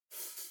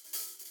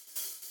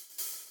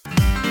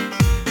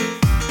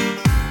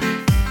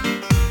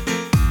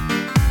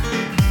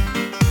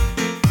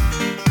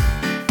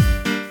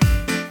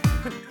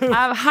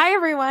Hi,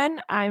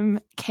 everyone. I'm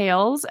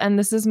Kales, and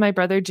this is my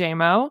brother,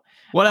 JMO.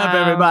 What up,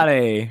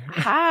 everybody?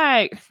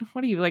 Hi.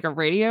 What are you, like a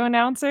radio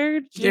announcer?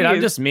 Jeez. Dude,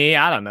 I'm just me.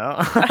 I don't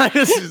know.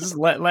 just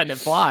letting it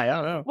fly. I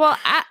don't know. Well,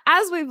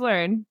 as we've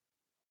learned,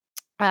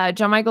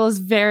 John Michael is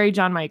very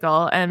John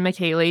Michael, and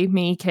McKaylee,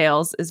 me,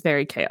 Kales, is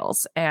very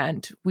Kales.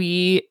 And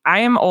I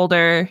am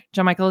older.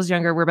 John Michael is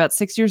younger. We're about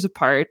 6 years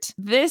apart.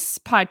 This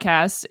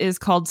podcast is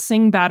called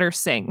Sing, Batter,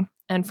 Sing.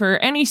 And for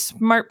any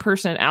smart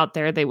person out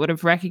there, they would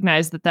have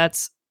recognized that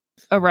that's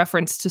a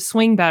reference to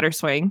Swing, Batter,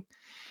 Swing.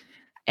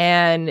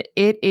 And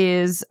it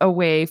is a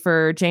way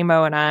for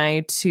JMO and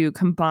I to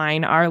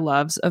combine our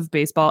loves of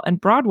baseball and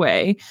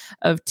Broadway,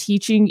 of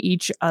teaching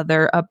each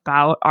other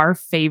about our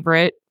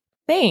favorite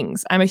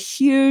things. I'm a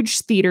huge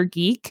theater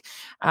geek.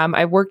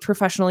 I worked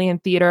professionally in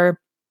theater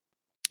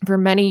for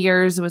many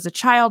years. Was a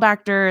child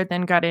actor,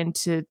 then got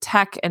into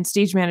tech and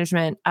stage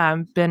management.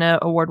 Been an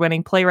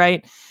award-winning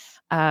playwright.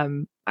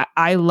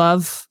 I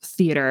love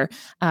theater.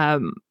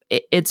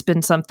 It's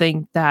been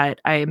something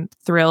that I'm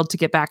thrilled to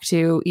get back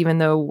to, even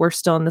though we're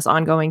still in this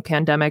ongoing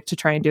pandemic, to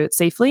try and do it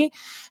safely.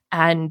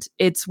 And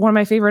it's one of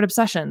my favorite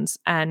obsessions.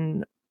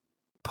 And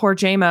poor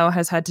JMO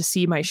has had to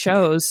see my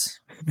shows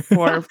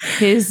for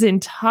his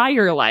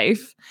entire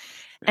life.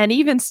 And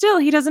even still,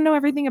 he doesn't know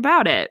everything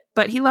about it,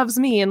 but he loves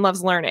me and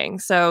loves learning.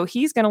 So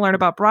he's going to learn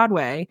about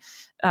Broadway.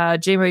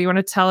 JMO, you want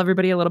to tell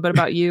everybody a little bit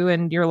about you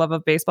and your love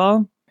of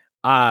baseball?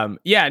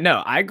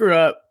 I grew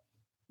up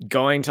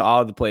going to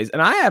all the plays,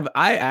 and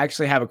I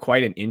actually have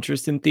quite an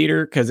interest in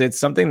theater because it's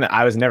something that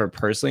I was never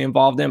personally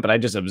involved in, but I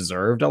just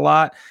observed a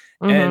lot.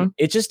 And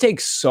it just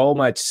takes so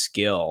much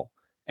skill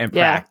and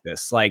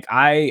practice. Like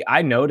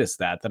I noticed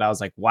that I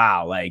was like,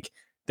 wow, like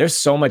there's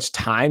so much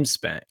time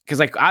spent, because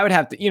like I would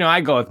have to,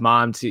 I go with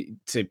mom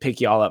to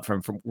pick you all up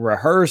from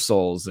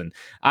rehearsals, and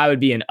I would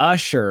be an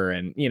usher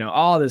and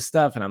all this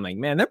stuff, and I'm like,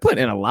 man, they're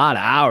putting in a lot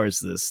of hours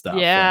to this stuff.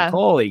 Yeah, like,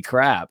 holy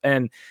crap.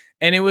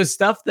 And it was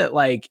stuff that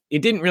like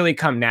it didn't really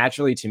come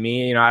naturally to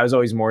me. I was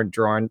always more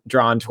drawn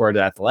toward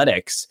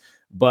athletics,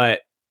 but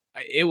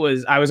I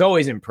was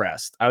always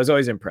impressed.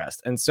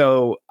 And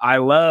so I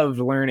loved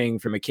learning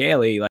from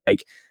McKaylee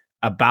like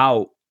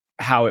about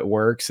how it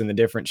works and the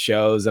different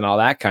shows and all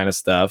that kind of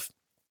stuff.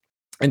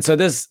 And so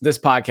this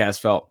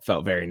podcast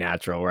felt very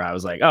natural, where I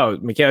was like, oh,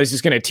 McKaylee's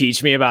just going to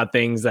teach me about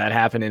things that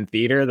happen in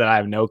theater that I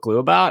have no clue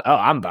about. Oh,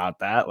 I'm about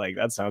that. Like,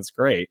 that sounds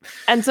great.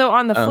 And so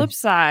on the flip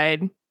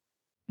side,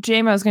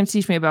 JMO is going to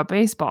teach me about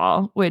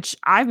baseball, which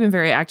I've been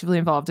very actively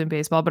involved in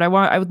baseball, but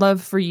I would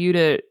love for you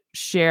to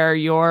share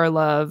your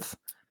love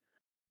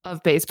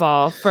of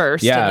baseball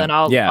first, and then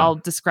I'll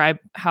describe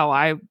how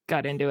I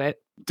got into it.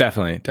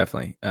 Definitely.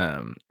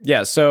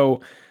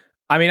 So,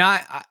 I mean,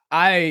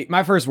 I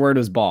my first word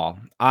was ball.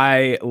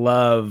 I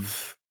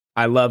love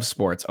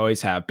sports.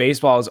 Always have.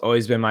 Baseball has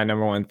always been my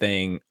number one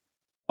thing.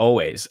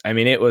 Always. I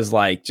mean, it was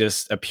like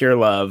just a pure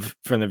love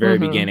from the very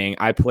beginning.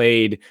 I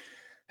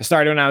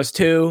started when I was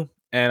 2.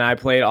 And I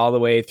played all the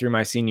way through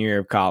my senior year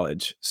of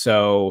college.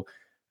 So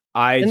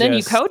then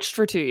you coached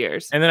for 2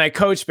 years. And then I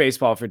coached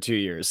baseball for 2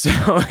 years. So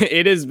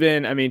it has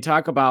been, I mean,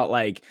 talk about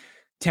like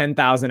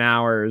 10,000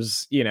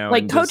 hours,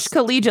 like coach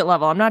collegiate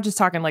level. I'm not just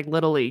talking like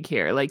little league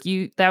here. Like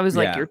that was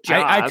like your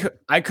job.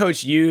 I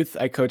coach youth,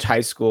 I coach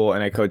high school,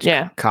 and I coach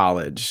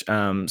college.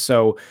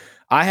 So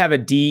I have a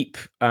deep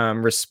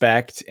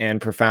respect and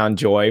profound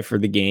joy for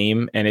the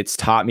game, and it's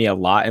taught me a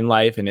lot in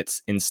life, and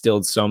it's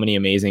instilled so many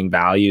amazing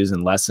values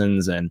and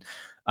lessons. And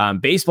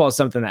baseball is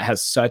something that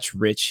has such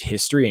rich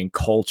history and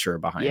culture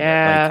behind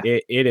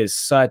it.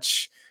 Like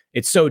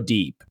it's so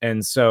deep.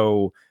 And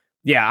so,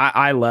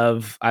 I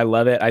love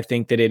it. I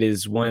think that it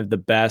is one of the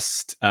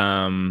best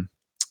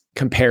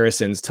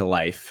comparisons to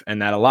life, and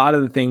that a lot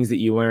of the things that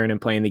you learn in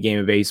playing the game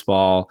of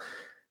baseball,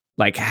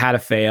 like how to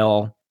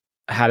fail,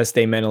 how to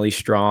stay mentally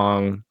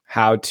strong,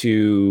 how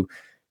to,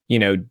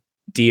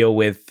 deal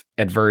with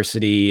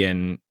adversity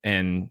and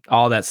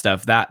all that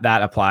stuff, that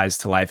applies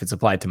to life. It's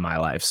applied to my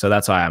life. So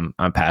that's why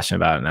I'm passionate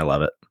about it, and I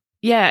love it.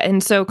 Yeah.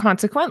 And so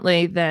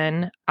consequently,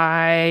 then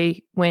I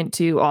went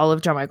to all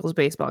of John Michael's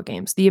baseball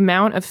games. The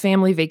amount of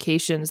family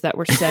vacations that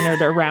were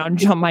centered around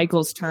John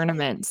Michael's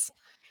tournaments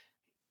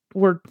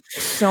were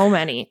so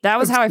many. That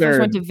was how I first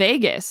went to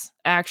Vegas,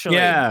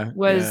 actually.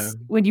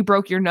 When you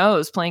broke your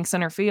nose playing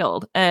center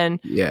field and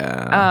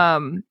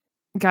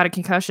got a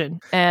concussion.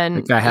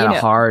 And I had a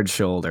hard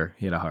shoulder.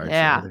 He had a hard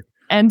shoulder.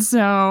 And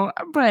so,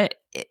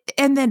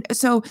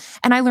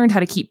 and I learned how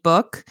to keep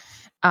book.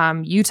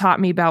 You taught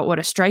me about what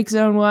a strike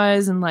zone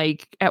was. And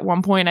like at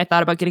one point I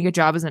thought about getting a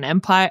job as an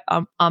umpire.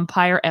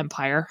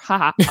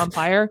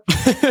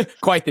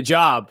 Quite the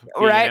job.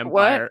 Right.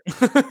 What?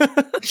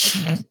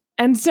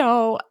 And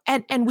so,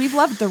 and we've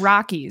loved the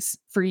Rockies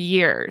for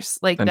years.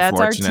 Like that's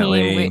our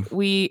team.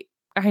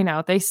 I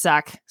know they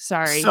suck.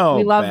 Sorry. So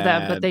we love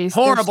bad. them, but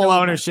horrible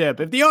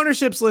ownership. If the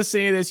ownership's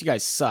listening to this, you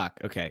guys suck.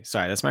 Okay.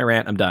 Sorry. That's my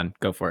rant. I'm done.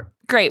 Go for it.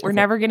 Great. We're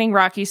never getting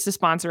Rockies to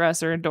sponsor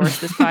us or endorse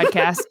this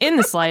podcast in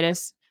the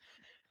slightest.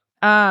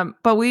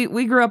 But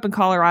we grew up in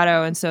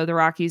Colorado, and so the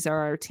Rockies are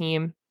our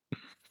team.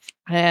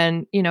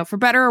 And, for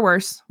better or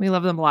worse, we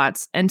love them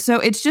lots. And so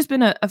it's just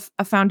been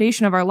a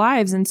foundation of our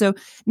lives. And so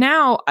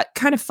now,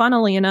 kind of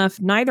funnily enough,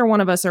 neither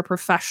one of us are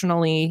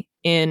professionally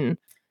in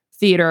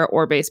theater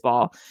or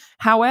baseball.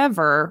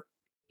 However,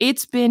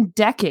 it's been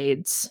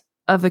decades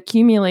of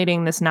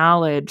accumulating this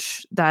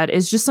knowledge that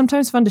is just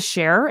sometimes fun to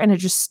share, and it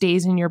just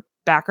stays in your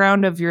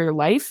background of your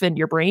life and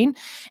your brain.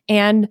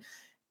 And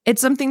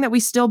it's something that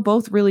we still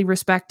both really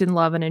respect and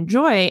love and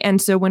enjoy.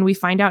 And so when we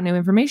find out new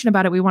information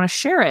about it, we want to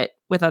share it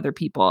with other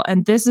people.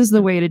 And this is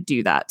the way to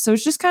do that. So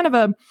it's just kind of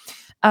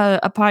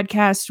a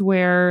podcast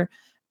where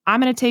I'm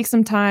going to take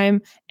some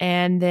time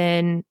and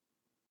then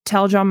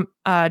tell John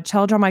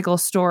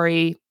Michael's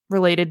story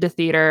related to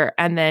theater.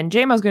 And then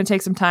JMO's going to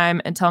take some time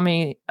and tell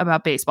me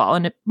about baseball.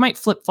 And it might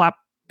flip flop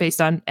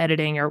based on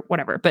editing or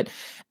whatever. But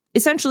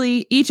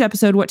essentially, each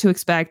episode, what to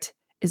expect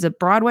is a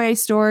Broadway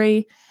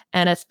story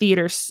and a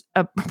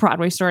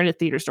Broadway story and a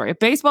theater story, a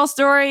baseball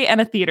story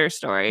and a theater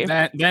story.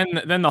 Then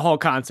the whole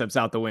concept's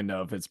out the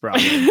window if it's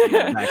Broadway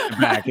back to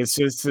back. It's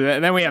just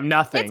then we have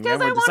nothing. It's because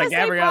I want to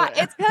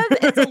say it's because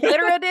it's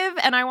alliterative,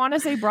 and I want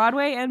to say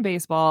Broadway and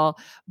baseball,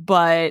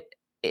 but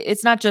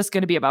it's not just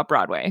going to be about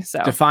Broadway.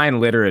 So define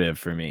literative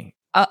for me.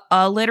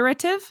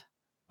 Alliterative.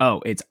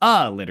 Oh, it's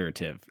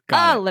alliterative.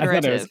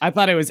 Alliterative. I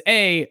thought it was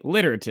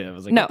alliterative. I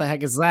was like, no. What the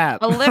heck is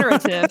that?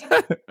 Alliterative.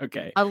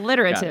 Okay.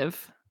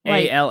 Alliterative.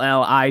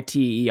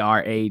 ALLITERATIVE.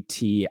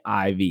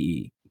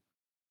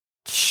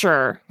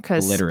 Sure,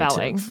 because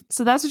spelling.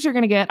 So that's what you're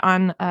going to get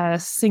on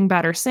Sing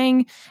Better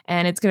Sing,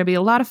 and it's going to be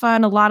a lot of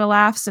fun, a lot of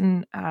laughs,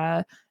 and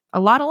a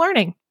lot of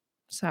learning.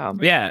 So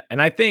yeah,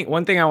 and I think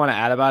one thing I want to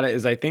add about it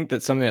is I think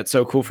that something that's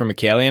so cool for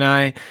Michaela and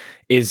I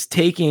is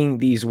taking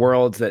these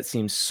worlds that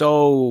seem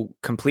so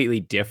completely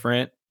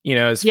different,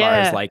 as far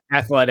as like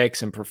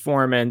athletics and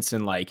performance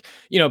and like,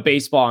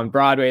 baseball and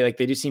Broadway, like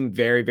they just seem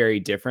very, very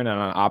different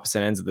on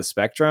opposite ends of the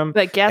spectrum.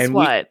 But guess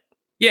what?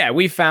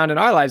 We found in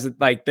our lives that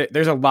like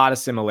there's a lot of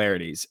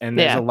similarities, and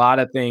there's a lot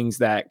of things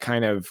that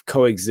kind of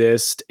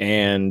coexist,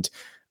 and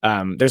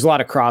there's a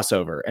lot of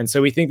crossover. And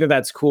so we think that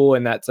that's cool.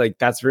 And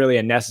that's really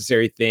a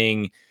necessary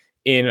thing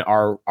in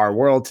our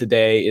world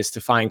today, is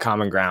to find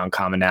common ground,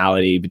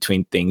 commonality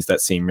between things that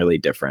seem really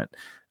different.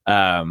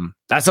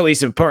 That's at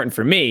least important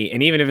for me.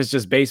 And even if it's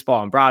just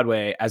baseball and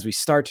Broadway, as we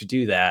start to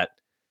do that,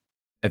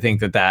 I think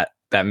that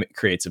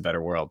creates a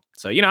better world.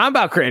 So, I'm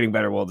about creating a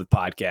better world with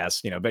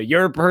podcasts, but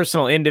your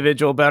personal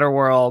individual better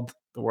world,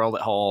 the world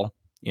at whole,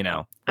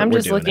 I'm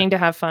just looking to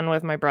have fun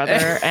with my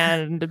brother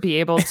and be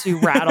able to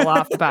rattle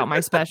off about my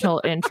special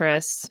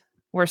interests,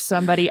 where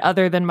somebody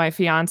other than my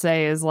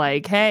fiance is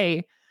like,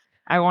 hey,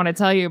 I want to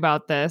tell you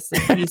about this.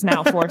 And he's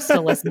now forced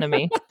to listen to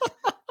me.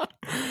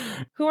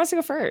 Who wants to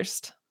go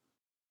first?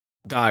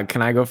 Dog,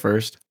 can I go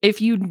first?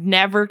 If you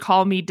never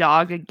call me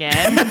dog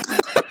again,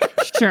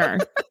 sure.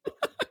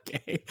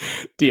 Okay,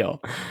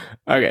 deal.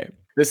 Okay.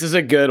 This is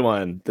a good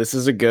one.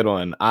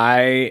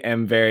 I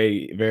am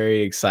very,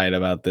 very excited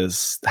about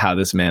this, how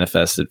this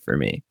manifested for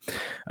me.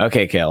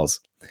 Okay, Kales.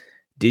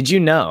 Did you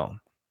know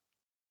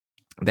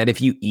that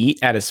if you eat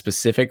at a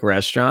specific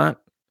restaurant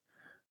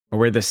or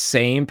wear the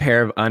same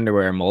pair of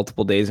underwear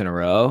multiple days in a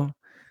row,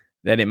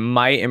 that it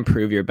might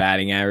improve your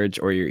batting average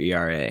or your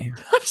ERA?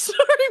 I'm sorry.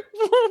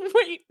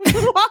 Wait,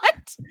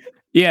 what?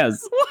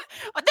 Yes.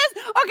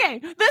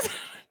 This.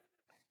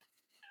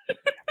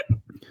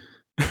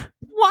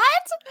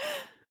 What?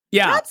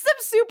 Yeah. That's some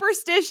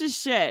superstitious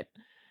shit.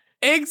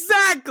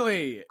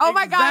 Exactly. Oh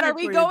my God. Are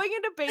we going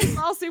into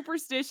baseball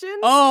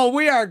superstitions? Oh,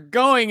 we are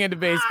going into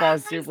baseball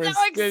superstitions.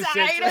 I'm so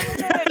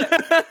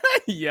excited.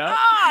 Yeah.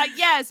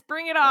 Yes.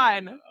 Bring it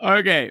on.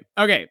 Okay.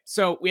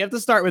 So we have to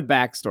start with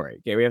backstory.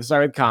 Okay. We have to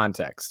start with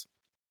context.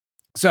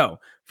 So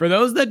for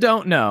those that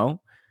don't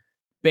know,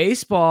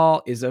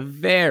 baseball is a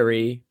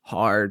very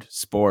hard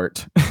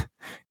sport.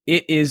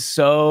 It is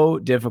so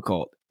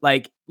difficult.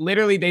 Like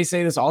literally they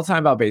say this all the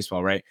time about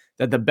baseball, right?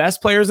 That the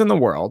best players in the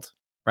world,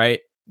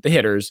 right? The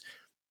hitters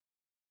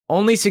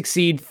only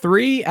succeed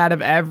 3 out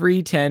of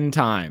every 10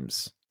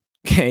 times.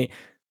 Okay.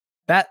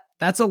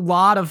 That's a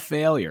lot of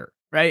failure,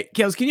 right?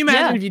 Kels, can you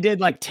imagine if you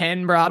did like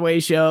 10 Broadway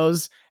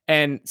shows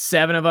and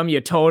 7 of them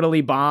you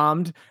totally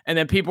bombed, and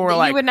then people were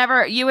like,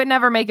 you would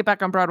never make it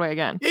back on Broadway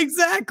again.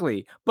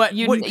 Exactly. But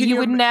you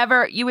would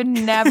never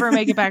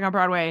make it back on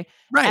Broadway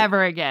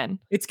ever again.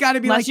 It's got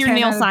to be unless you're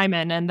Neil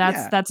Simon, and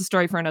that's a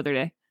story for another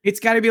day. It's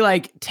got to be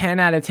like 10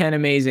 out of 10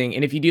 amazing.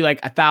 And if you do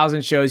like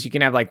 1,000 shows, you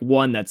can have like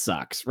 1 that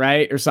sucks,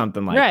 right? Or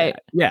something like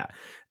that. Yeah.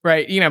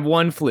 Right. You can have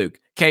 1 fluke.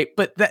 Okay.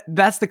 But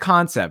that's the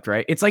concept,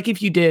 right? It's like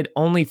if you did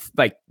only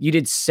you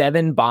did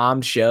 7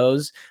 bombed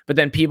shows, but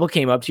then people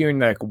came up to you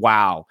and they're like,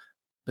 wow,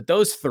 but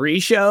those 3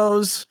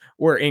 shows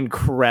were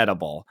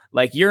incredible.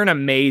 Like you're an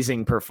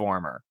amazing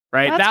performer,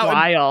 right? That's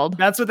wild.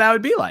 That's what that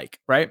would be like,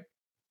 right?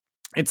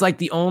 It's like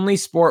the only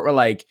sport where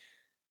like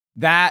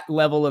that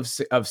level of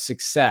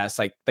success,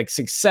 like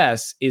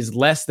success is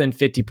less than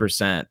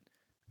 50%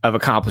 of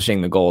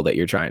accomplishing the goal that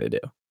you're trying to do.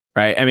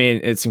 Right. I mean,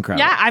 it's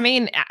incredible. Yeah. I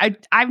mean,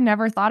 I've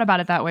never thought about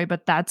it that way,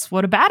 but that's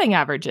what a batting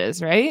average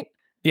is, right?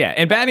 Yeah,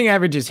 and batting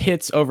average is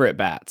hits over at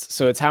bats.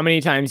 So it's how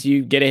many times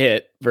you get a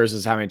hit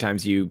versus how many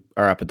times you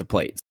are up at the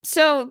plate.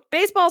 So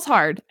baseball's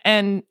hard,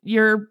 and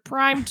you're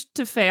primed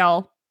to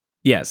fail.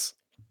 Yes.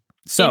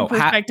 So in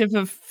perspective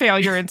of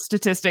failure in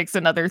statistics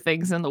and other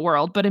things in the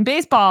world. But in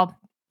baseball,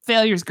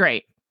 failure's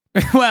great.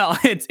 Well,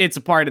 it's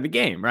a part of the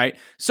game, right?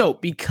 So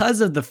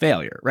because of the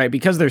failure, right?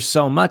 Because there's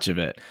so much of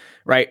it,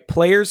 right?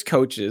 Players,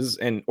 coaches,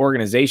 and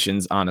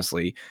organizations,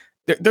 honestly,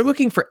 they're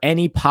looking for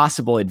any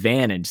possible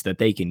advantage that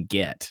they can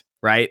get,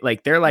 right?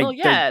 Like they're like, well,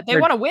 yeah, they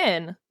want to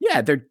win.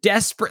 Yeah, they're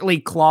desperately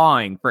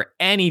clawing for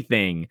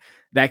anything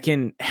that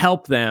can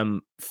help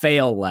them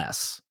fail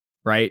less,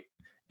 right?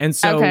 And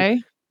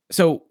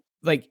so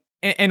like,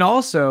 and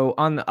also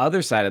on the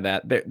other side of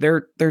that,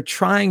 they're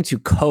trying to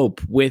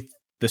cope with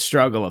the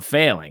struggle of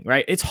failing,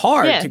 right? It's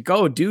hard to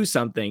go do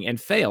something and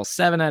fail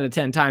 7 out of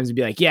 10 times and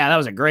be like, yeah, that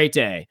was a great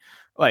day.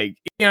 Like,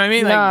 you know what I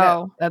mean?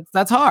 No. Like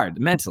that's hard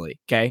mentally.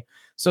 Okay.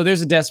 So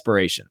there's a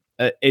desperation.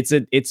 It's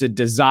a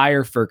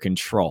desire for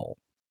control,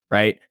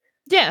 right?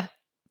 Yeah.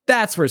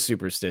 That's where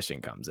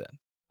superstition comes in.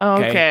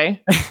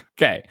 Okay.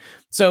 Okay.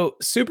 So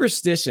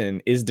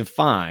superstition is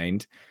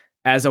defined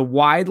as a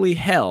widely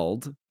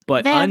held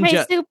but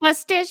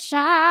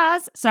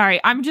superstitious.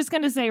 Sorry, I'm just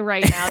going to say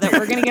right now that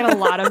we're going to get a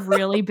lot of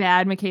really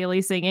bad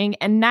McKaylee singing,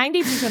 and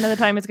 90% of the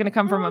time it's going to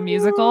come from a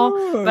musical,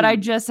 but I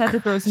just had to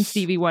throw some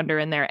Stevie Wonder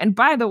in there. And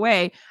by the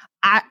way,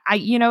 I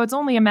it's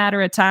only a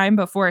matter of time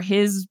before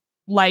his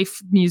life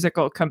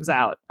musical comes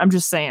out. I'm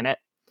just saying it.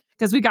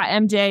 Because we got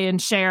MJ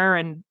and Cher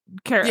and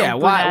Carol. Yeah,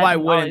 why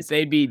wouldn't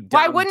they be dumb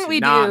why wouldn't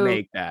we not do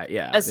make that?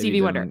 Yeah, a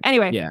Stevie Wonder.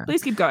 Anyway,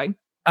 please keep going.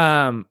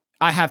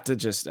 I have to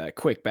just a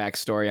quick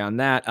backstory on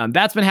that.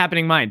 That's been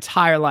happening my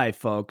entire life,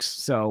 folks.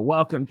 So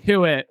welcome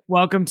to it.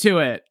 Welcome to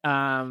it.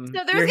 So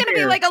there's going to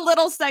be like a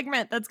little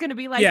segment that's going to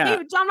be like, hey,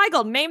 John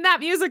Michael, name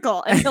that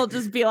musical. And he'll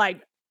just be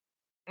like,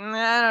 I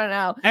don't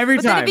know. Every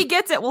time. Then if he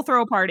gets it, we'll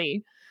throw a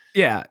party.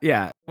 Yeah.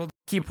 We'll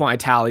keep my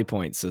tally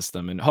point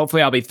system. And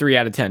hopefully I'll be 3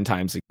 out of 10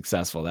 times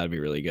successful. That'd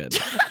be really good.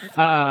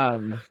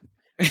 But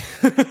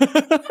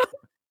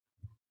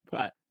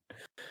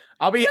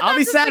I'll be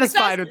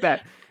satisfied with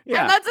that.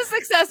 Yeah. And that's a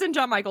success in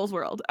John Michael's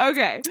world.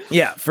 Okay.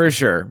 Yeah, for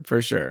sure.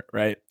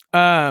 Right.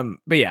 But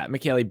yeah,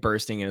 McKaylee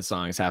bursting into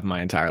songs half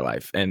my entire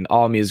life and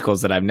all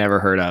musicals that I've never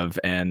heard of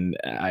and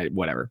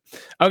whatever.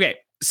 Okay.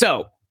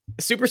 So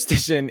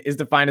superstition is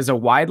defined as a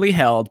widely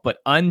held but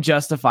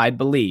unjustified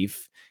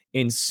belief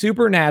in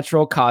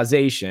supernatural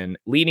causation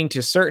leading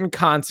to certain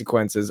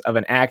consequences of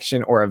an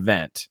action or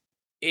event.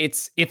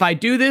 It's if I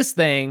do this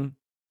thing,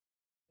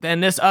 then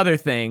this other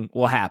thing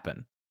will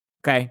happen.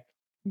 Okay.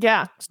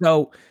 Yeah.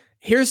 So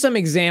here's some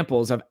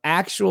examples of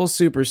actual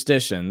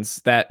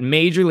superstitions that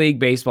Major League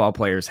Baseball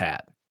players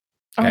had.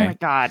 Okay? Oh my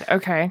God.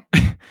 Okay.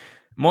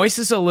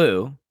 Moises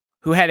Alou,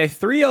 who had a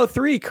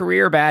 .303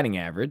 career batting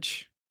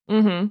average.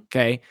 Mm-hmm.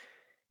 Okay.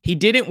 He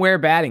didn't wear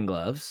batting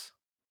gloves.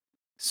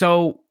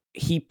 So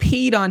he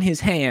peed on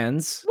his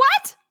hands.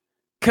 What?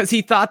 Because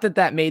he thought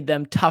that made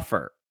them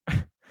tougher.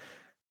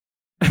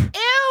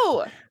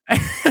 Ew.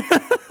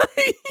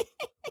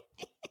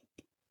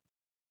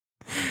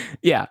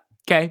 Yeah.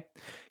 Okay.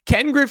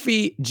 Ken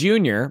Griffey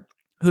Jr.,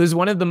 who's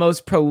one of the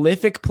most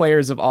prolific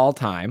players of all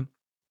time,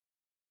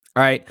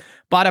 all right,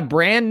 bought a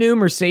brand new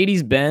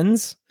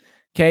Mercedes-Benz.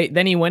 Okay.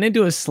 Then he went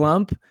into a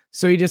slump.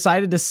 So he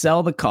decided to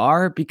sell the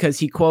car because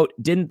he, quote,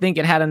 didn't think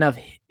it had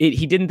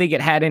he didn't think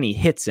it had any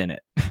hits in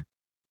it.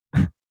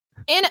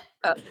 In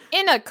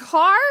a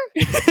car?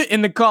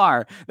 In the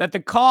car. That the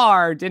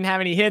car didn't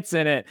have any hits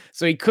in it.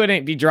 So he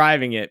couldn't be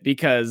driving it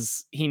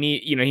because he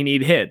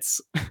need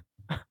hits.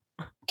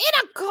 In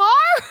a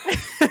car?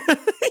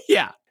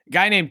 Yeah. A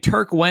guy named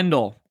Turk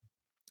Wendell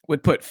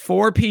would put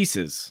 4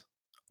 pieces,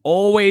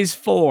 always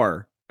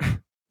 4,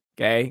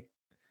 okay,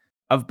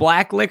 of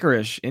black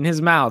licorice in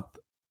his mouth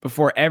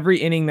before every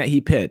inning that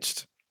he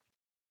pitched.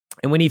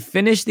 And when he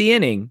finished the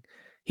inning,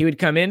 he would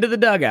come into the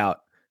dugout,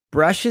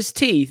 brush his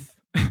teeth,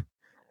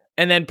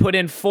 and then put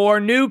in 4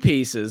 new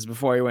pieces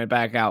before he went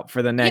back out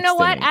for the next inning. You know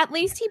what? At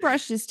least he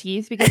brushed his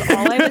teeth because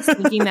all I was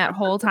thinking that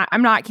whole time,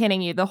 I'm not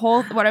kidding you.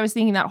 What I was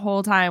thinking that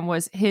whole time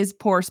was his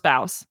poor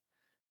spouse.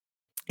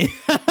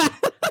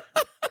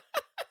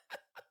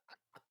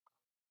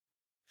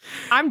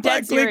 I'm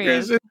dead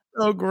serious. Is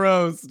so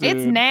gross, dude.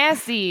 It's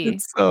nasty.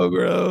 It's so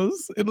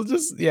gross. It'll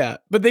just, yeah.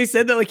 But they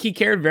said that like he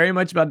cared very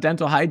much about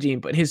dental hygiene,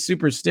 but his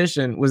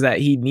superstition was that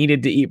he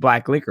needed to eat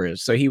black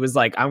licorice. So he was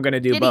like, I'm going to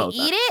do both.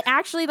 Did he eat it?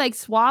 Actually like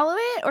swallow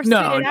it or spit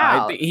it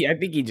out? I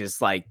think he just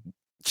like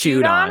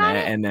chewed on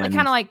it and then. Like,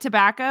 kind of like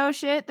tobacco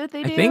shit that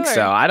they do? I think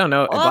so. I don't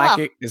know.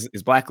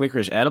 Is black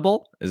licorice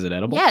edible? Is it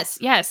edible? Yes,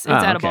 it's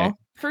edible. Okay.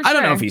 For sure. I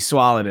don't know if he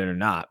swallowed it or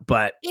not,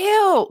 but.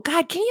 Ew.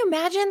 God, can you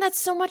imagine? That's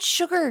so much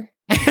sugar.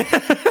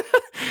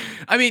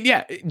 I mean,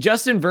 yeah,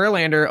 Justin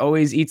Verlander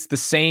always eats the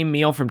same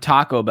meal from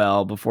Taco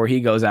Bell before he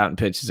goes out and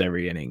pitches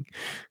every inning.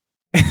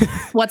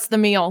 What's the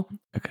meal?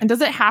 Okay. And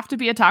does it have to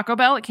be a Taco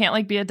Bell? It can't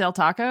like be a Del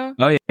Taco?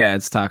 Oh yeah,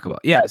 it's Taco Bell.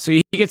 Yeah, so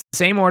he gets the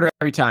same order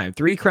every time.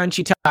 3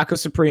 crunchy taco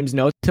supremes,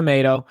 no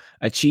tomato,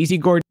 a cheesy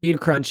gordita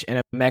crunch, and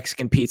a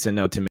Mexican pizza,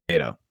 no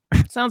tomato.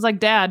 Sounds like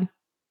dad.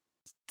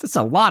 That's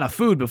a lot of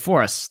food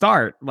before a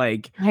start.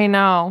 Like, I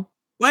know.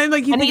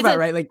 Like you think about it,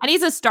 right? Like, and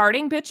he's a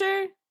starting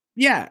pitcher?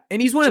 Yeah,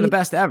 and he's one of the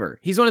best ever.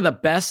 He's one of the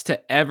best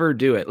to ever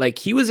do it. Like,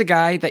 he was a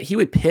guy that he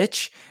would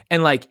pitch,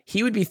 and like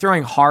he would be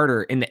throwing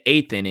harder in the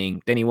 8th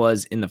inning than he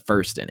was in the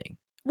 1st inning.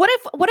 What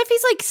if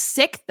he's like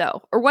sick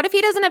though? Or what if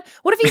he doesn't have,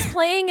 what if he's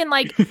playing in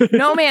like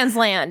no man's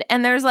land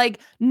and there's like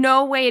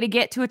no way to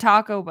get to a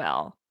Taco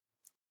Bell?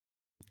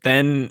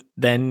 Then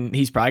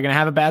he's probably going to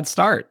have a bad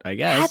start, I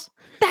guess.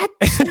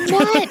 That's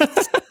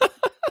nuts.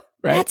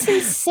 Right? That's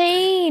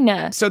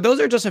insane. So those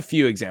are just a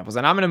few examples,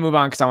 and I'm going to move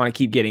on because I want to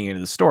keep getting into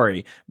the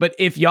story. But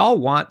if y'all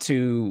want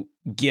to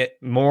get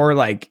more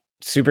like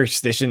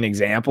superstition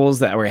examples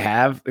that we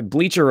have,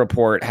 Bleacher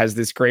Report has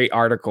this great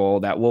article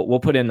that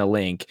we'll put in the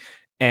link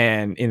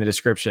and in the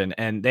description,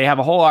 and they have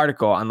a whole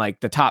article on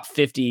like the top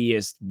 50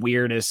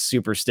 weirdest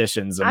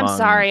superstitions. I'm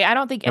sorry, I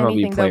don't think MLB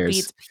anything though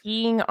beats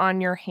peeing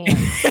on your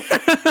hands.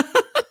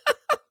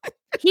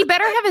 He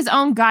better have his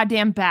own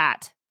goddamn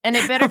bat. And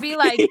it better be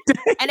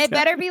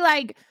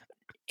like,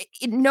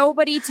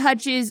 nobody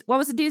touches, what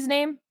was the dude's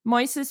name?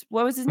 Moises,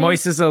 what was his name?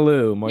 Moises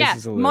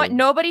Alou.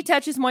 Nobody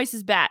touches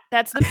Moises' bat.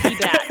 That's the pee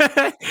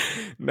bat.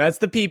 That's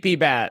the pee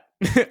bat.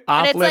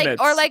 Off limits.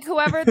 Like, or like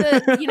whoever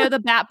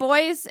the bat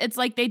boys, it's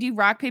like they do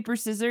rock, paper,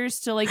 scissors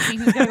to like see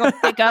who's going to go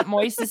pick up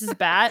Moises'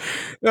 bat.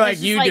 They're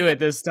like, you do it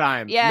this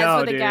time. Yeah, no,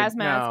 it's with dude, a gas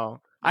mask.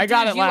 No. I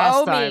got it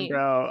last time,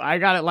 bro. I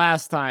got it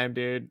last time,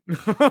 dude.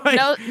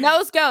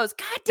 Nose goes.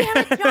 God damn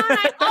it, John!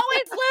 I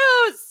always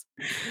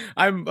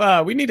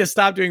lose. We need to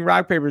stop doing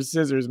rock, paper,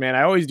 scissors, man.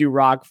 I always do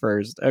rock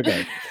first.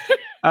 Okay.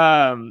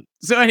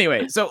 So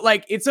anyway, so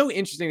like it's so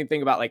interesting to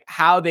think about like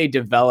how they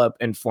develop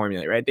and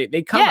formulate, right?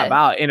 They come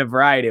about in a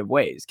variety of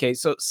ways. Okay.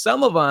 So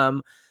some of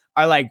them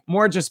are like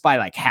more just by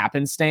like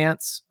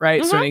happenstance,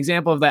 right? Mm-hmm. So an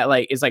example of that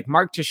like is like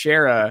Mark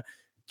Teixeira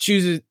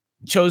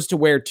chose to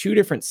wear 2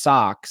 different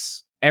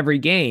socks every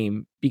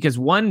game because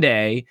one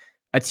day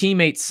a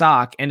teammate's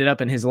sock ended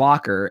up in his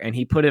locker and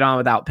he put it on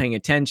without paying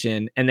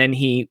attention. And then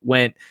he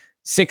went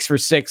 6 for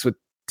 6 with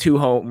 2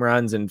 home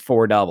runs and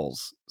 4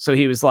 doubles. So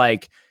he was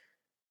like,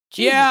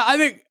 yeah, I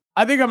think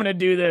I'm going to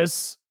do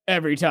this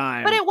every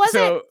time. But it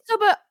wasn't.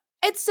 But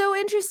it's so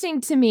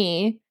interesting to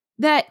me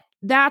that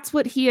that's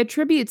what he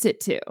attributes it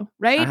to,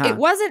 right? Uh-huh. It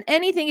wasn't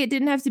anything. It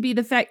didn't have to be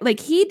the fact like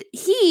he,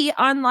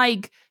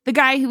 unlike the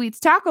guy who eats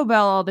Taco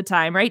Bell all the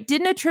time, right?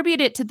 Didn't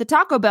attribute it to the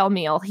Taco Bell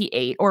meal he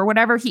ate or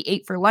whatever he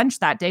ate for lunch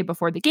that day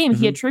before the game.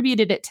 Mm-hmm. He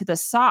attributed it to the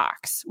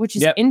socks, which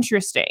is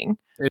interesting.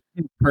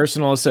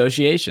 Personal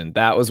association.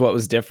 That was what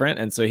was different.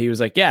 And so he was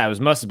like, yeah,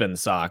 must have been the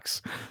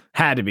socks.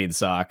 Had to be the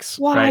socks.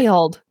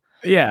 Wild. Right?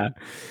 Yeah.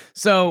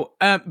 So,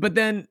 but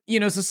then,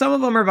 so some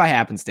of them are by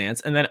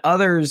happenstance and then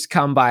others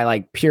come by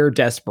like pure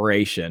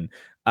desperation.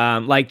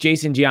 Like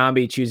Jason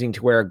Giambi choosing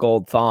to wear a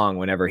gold thong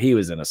whenever he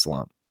was in a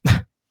slump.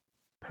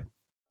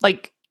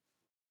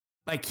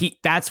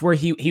 That's where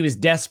he was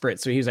desperate.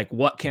 So he was like,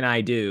 what can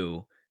I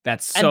do?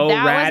 That's so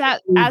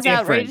rad. As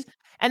outrageous.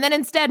 And then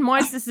instead,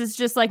 Moises is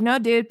just like, no,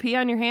 dude, pee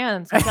on your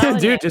hands.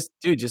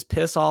 Just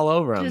piss all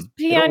over him. Just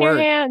pee on your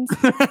hands.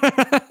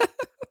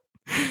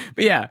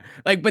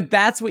 But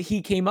that's what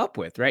he came up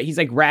with, right? He's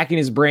like racking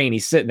his brain.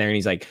 He's sitting there and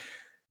he's like,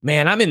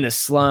 man, I'm in this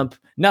slump.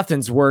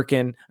 Nothing's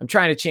working. I'm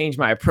trying to change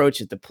my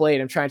approach at the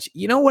plate.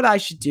 You know what I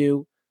should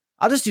do?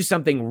 I'll just do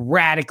something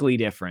radically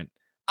different.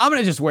 I'm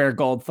going to just wear a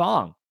gold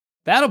thong.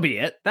 That'll be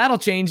it. That'll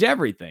change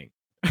everything.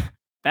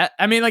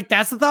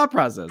 That's the thought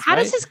process. How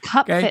does his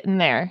cup fit in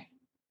there?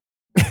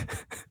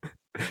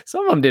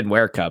 Some of them didn't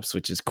wear cups,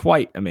 which is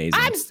quite amazing.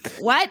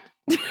 What?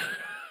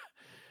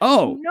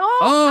 Oh. No.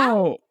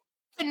 Oh.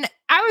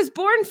 I was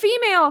born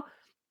female,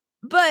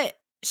 but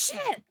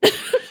shit.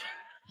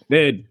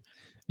 Dude.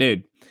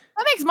 That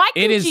makes my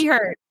coochie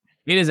hurt.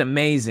 It is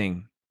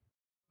amazing.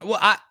 Well,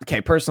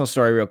 personal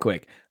story real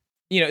quick.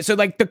 So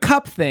like the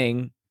cup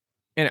thing,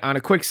 and on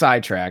a quick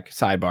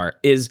sidebar,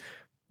 is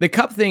the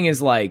cup thing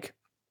is like,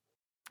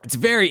 it's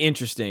very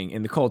interesting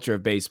in the culture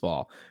of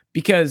baseball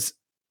because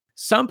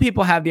some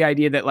people have the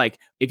idea that like,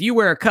 if you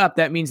wear a cup,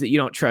 that means that you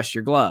don't trust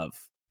your glove.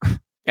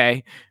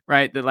 Okay.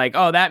 Right. That like,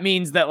 oh, that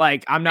means that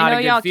like, I'm not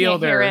a good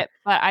fielder. Can't hear it,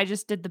 but I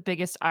just did the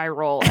biggest eye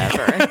roll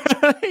ever.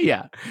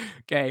 Yeah.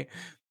 Okay.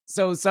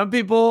 So some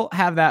people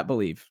have that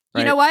belief.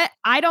 Right? You know what?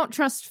 I don't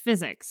trust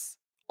physics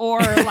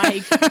or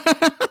like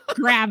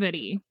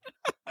gravity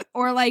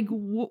or like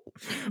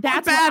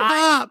that's bad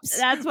hops.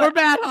 That's what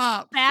bad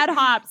hops. Bad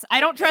hops.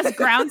 I don't trust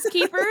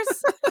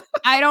groundskeepers.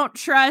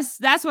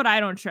 That's what I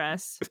don't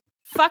trust.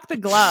 Fuck the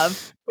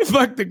glove.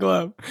 Fuck the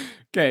glove.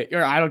 Okay.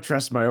 Or I don't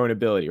trust my own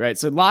ability. Right.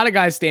 So a lot of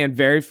guys stand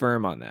very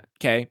firm on that.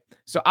 Okay.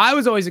 So I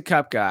was always a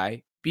cup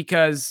guy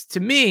because to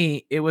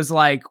me, it was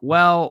like,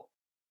 well,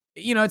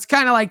 it's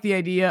kind of like the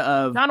idea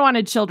of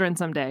unwanted children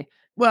someday.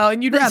 Well,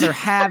 and you'd rather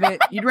have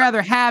it. You'd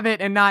rather have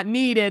it and not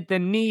need it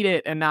than need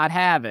it and not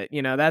have it.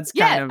 That's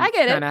kind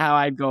of how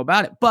I'd go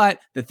about it. But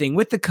the thing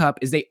with the cup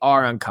is they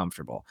are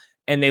uncomfortable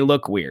and they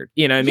look weird.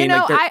 You know what I mean?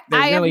 Like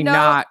they're really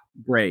not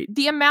great.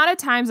 The amount of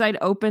times I'd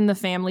open the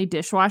family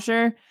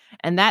dishwasher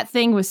and that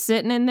thing was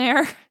sitting in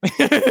there.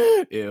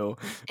 Ew.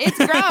 It's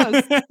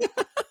gross.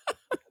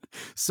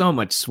 So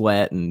much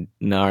sweat and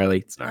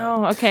gnarly.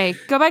 Oh, okay.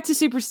 Go back to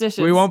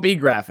superstitions. We won't be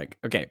graphic.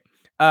 Okay.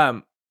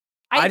 I've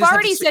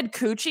already said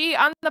coochie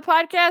on the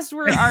podcast.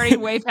 We're already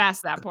way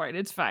past that point.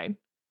 It's fine.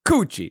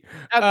 Coochie.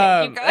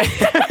 Okay.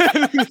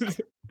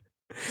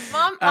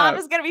 Mom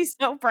is going to be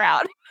so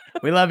proud.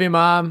 We love you,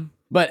 Mom.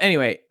 But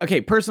anyway, okay,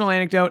 personal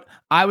anecdote.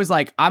 I was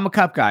like, I'm a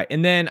cup guy.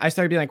 And then I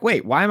started being like,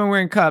 wait, why am I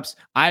wearing cups?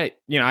 I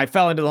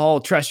fell into the whole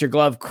trust your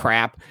glove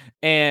crap.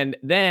 And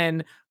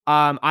then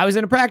I was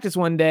in a practice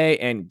one day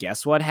and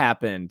guess what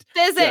happened?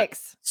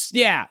 Physics.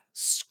 Yeah.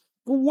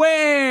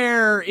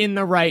 Square in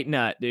the right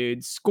nut,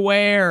 dude.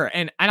 Square.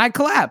 And I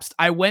collapsed.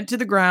 I went to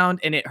the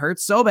ground and it hurt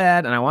so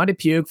bad and I wanted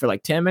to puke for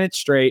like 10 minutes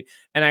straight.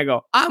 And I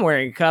go, I'm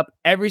wearing a cup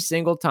every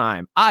single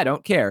time. I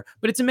don't care.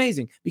 But it's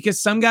amazing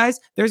because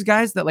there's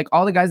guys that like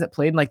all the guys that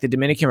played in like the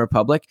Dominican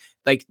Republic,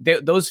 like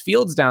those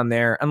fields down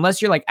there,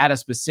 unless you're like at a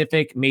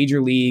specific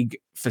major league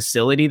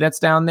facility that's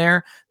down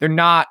there, they're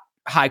not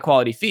high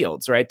quality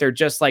fields, right? They're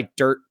just like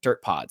dirt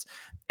pods.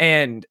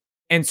 And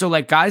so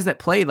like guys that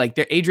played, like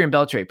Adrian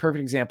Beltre,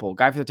 perfect example,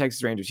 guy for the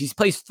Texas Rangers. He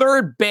plays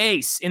third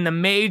base in the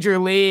major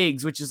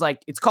leagues, which is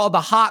like, it's called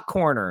the hot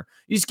corner.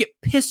 You just get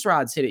piss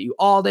rods hit at you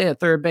all day at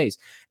third base.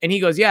 And he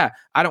goes, yeah,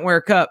 I don't wear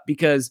a cup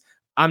because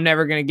I'm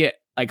never going to get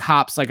like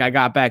hops like I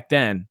got back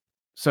then.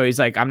 So he's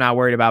like, I'm not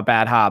worried about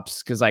bad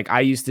hops because like I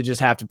used to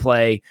just have to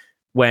play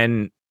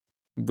when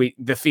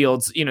the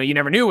fields, you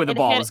never knew where the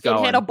ball was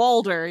going. It hit a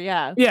boulder,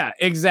 yeah. Yeah,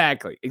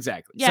 exactly.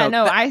 Yeah,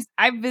 so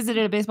I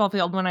visited a baseball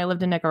field when I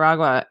lived in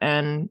Nicaragua,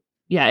 and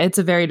yeah, it's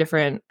a very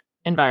different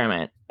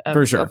environment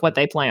of what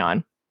they play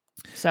on.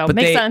 So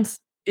makes sense.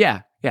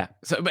 Yeah.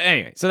 So, but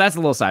anyway, so that's a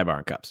little sidebar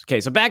on cups. Okay,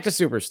 so back to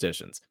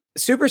superstitions.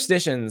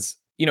 Superstitions,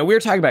 we were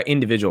talking about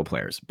individual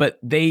players, but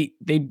they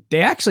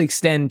actually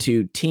extend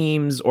to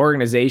teams,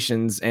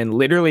 organizations, and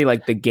literally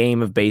like the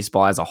game of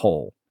baseball as a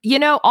whole.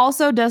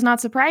 Also does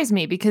not surprise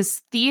me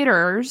because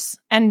theaters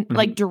and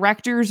like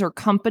directors or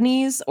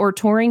companies or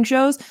touring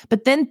shows,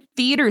 but then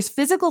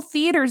physical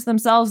theaters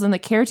themselves and the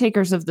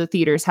caretakers of the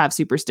theaters have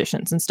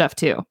superstitions and stuff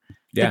too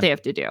that they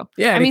have to do.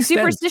 Yeah. I mean,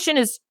 superstition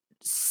is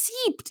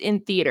seeped in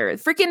theater.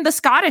 Freaking the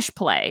Scottish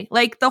play.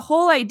 Like the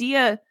whole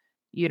idea,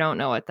 you don't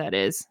know what that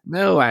is.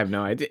 No, I have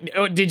no idea.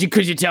 Oh,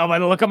 could you tell by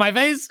the look on my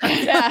face?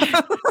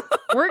 Yeah.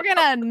 We're going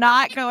to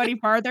not go any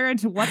farther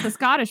into what the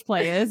Scottish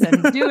play is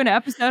and do an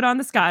episode on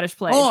the Scottish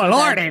play. Oh,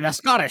 Lordy, the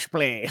Scottish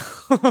play.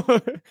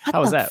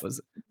 How was that?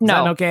 Was that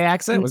an okay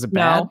accent? Was it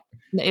bad?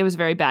 No, it was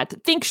very bad.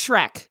 Think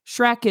Shrek.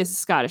 Shrek is a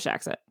Scottish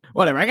accent.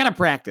 Whatever. I got to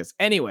practice.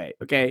 Anyway,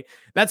 okay.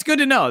 That's good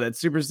to know that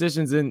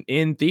superstitions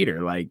in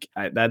theater. Like,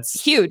 that's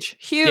huge.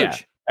 Yeah.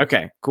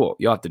 Okay, cool.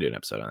 You'll have to do an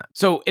episode on that.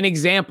 So an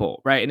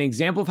example, right? An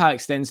example of how it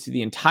extends to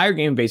the entire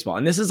game of baseball.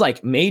 And this is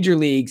like major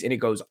leagues and it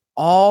goes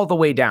all the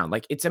way down.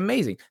 Like it's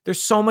amazing.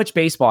 There's so much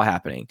baseball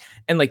happening.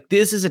 And like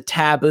this is a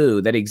taboo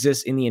that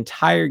exists in the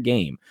entire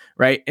game,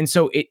 right? And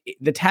so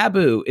the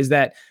taboo is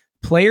that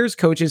players,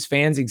 coaches,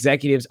 fans,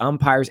 executives,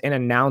 umpires, and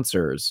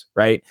announcers,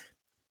 right,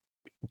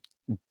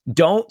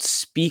 don't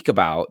speak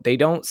about, they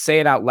don't say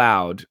it out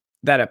loud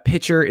that a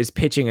pitcher is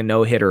pitching a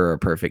no-hitter or a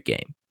perfect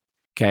game.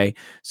 Okay.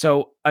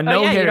 So a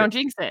no-hitter. You don't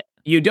jinx it.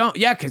 You don't.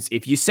 Yeah. Because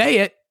if you say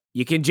it,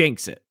 you can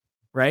jinx it.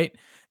 Right.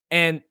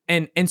 And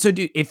so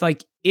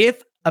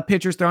if a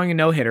pitcher's throwing a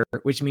no-hitter,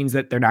 which means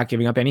that they're not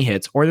giving up any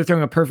hits, or they're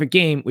throwing a perfect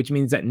game, which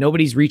means that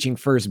nobody's reaching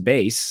first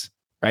base,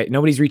 right?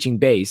 Nobody's reaching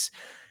base.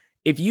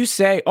 If you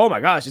say, oh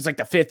my gosh, it's like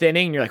the fifth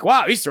inning, and you're like,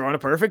 wow, he's throwing a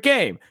perfect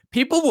game.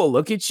 People will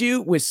look at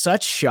you with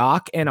such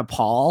shock and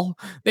appall.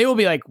 They will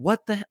be like,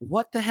 what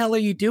the hell are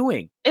you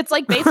doing? It's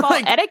like baseball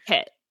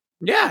etiquette.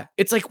 Yeah.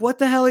 It's like, what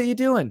the hell are you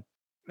doing?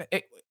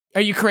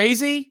 Are you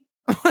crazy?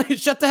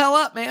 Shut the hell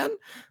up, man.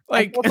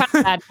 Like, I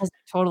feel bad because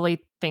I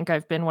totally think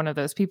I've been one of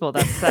those people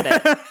that said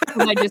it.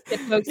 I just get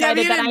so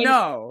excited that I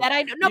know. But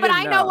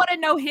I know what a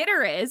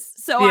no-hitter is.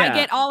 So I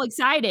get all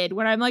excited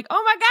when I'm like,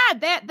 oh my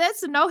God,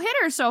 that's a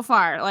no-hitter so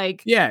far.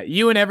 Like, yeah,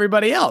 you and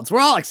everybody else. We're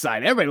all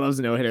excited. Everybody loves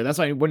a no-hitter. That's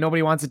why when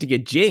nobody wants it to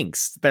get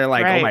jinxed. They're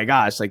like, oh my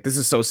gosh, like this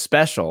is so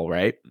special,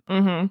 right?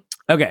 Mm-hmm.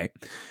 Okay.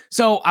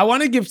 So I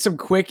want to give some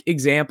quick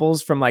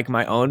examples from like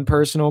my own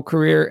personal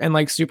career and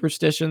like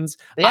superstitions.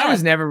 Yeah. I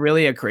was never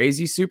really a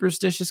crazy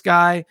superstitious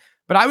guy,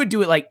 but I would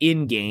do it like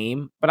in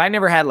game, but I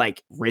never had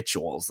like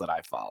rituals that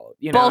I followed.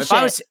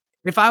 Bullshit.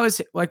 If I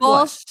was like,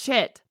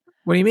 bullshit.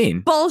 What do you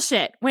mean?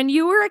 Bullshit. When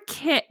you were a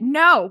kid,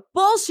 no,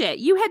 bullshit.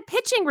 You had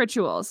pitching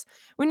rituals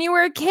when you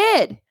were a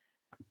kid.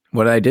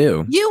 What did I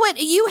do?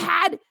 You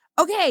had,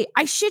 okay,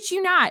 I shit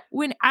you not.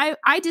 When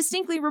I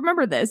distinctly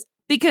remember this.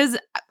 Because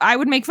I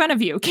would make fun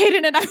of you.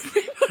 Kaden and I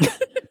would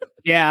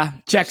Yeah,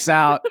 checks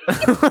out.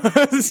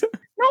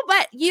 No,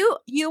 but you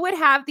would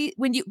have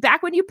when you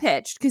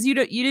pitched, because you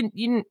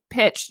didn't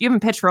pitch, you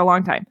haven't pitched for a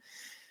long time.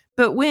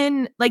 But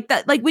when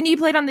when you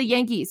played on the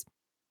Yankees,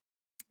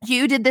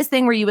 you did this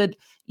thing where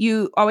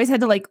you always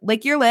had to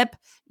lick your lip.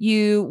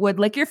 You would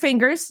lick your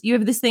fingers. You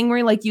have this thing where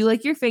you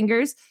lick your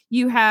fingers.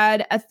 You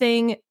had a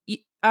thing.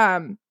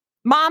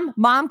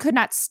 Mom could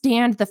not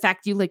stand the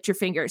fact you licked your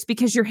fingers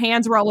because your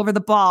hands were all over the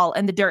ball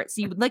and the dirt.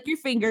 So you would lick your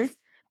fingers,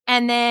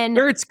 and then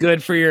dirt's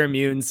good for your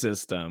immune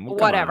system.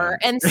 Whatever.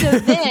 And so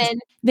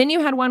then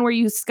you had one where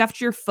you scuffed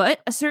your foot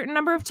a certain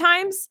number of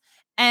times,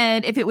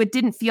 and if it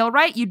didn't feel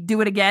right, you'd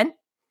do it again.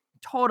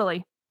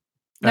 Totally.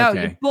 No,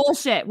 you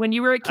bullshit. When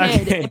you were a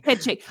kid,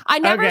 pitching. I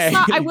never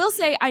saw. I will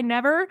say,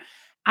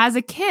 as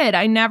a kid,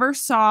 I never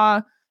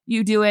saw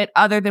you do it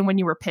other than when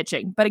you were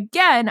pitching. But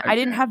again, I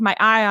didn't have my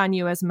eye on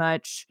you as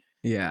much.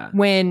 Yeah.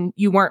 When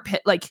you weren't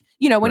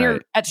when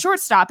you're at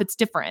shortstop, it's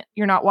different.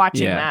 You're not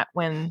watching that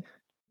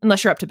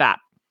unless you're up to bat.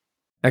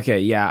 Okay,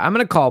 yeah. I'm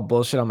going to call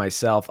bullshit on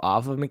myself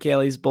off of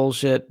McKaylee's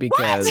bullshit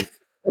because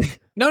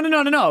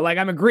No. Like,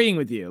 I'm agreeing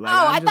with you. Like,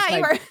 I thought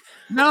you were.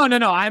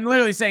 No. I'm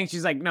literally saying,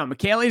 she's like, no,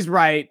 McKaylee's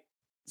right.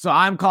 So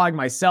I'm calling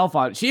myself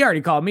on. She already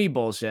called me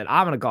bullshit.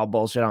 I'm going to call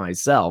bullshit on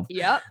myself.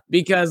 Yep.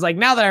 Because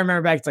now that I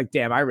remember back, it's like,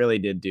 damn, I really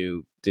did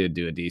do a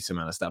decent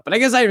amount of stuff. But I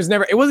guess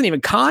it wasn't even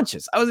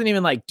conscious. I wasn't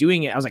even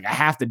doing it. I was like, I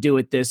have to do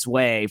it this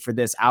way for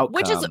this outcome.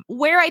 Which is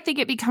where I think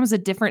it becomes a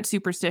different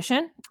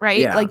superstition, right?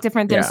 Yeah.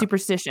 Different than a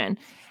superstition.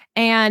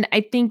 And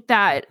I think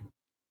that,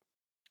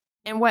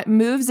 and what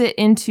moves it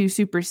into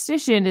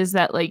superstition is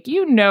that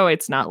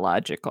it's not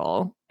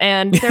logical.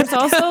 And there's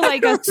also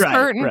a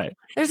certain,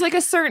 there's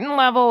a certain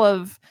level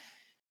of,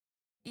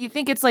 you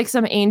think it's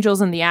some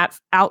angels in the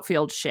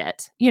outfield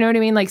shit. You know what I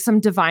mean?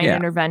 Some divine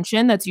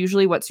intervention. That's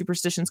usually what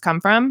superstitions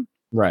come from.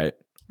 Right.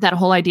 That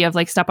whole idea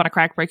of step on a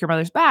crack, break your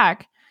mother's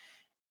back.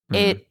 Mm-hmm.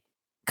 It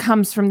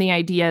comes from the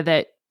idea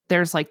that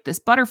there's this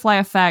butterfly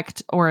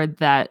effect, or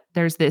that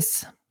there's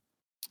this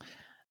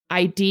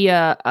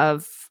idea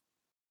of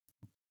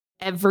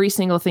every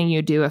single thing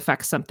you do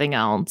affects something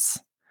else.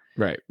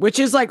 Right. Which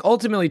is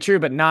ultimately true,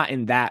 but not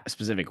in that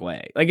specific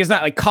way. It's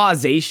not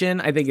causation.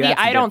 I think that's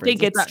I don't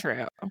think it's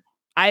true.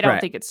 I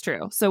don't think it's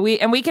true. So we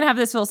can have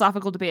this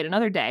philosophical debate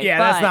another day. Yeah,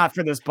 that's not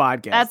for this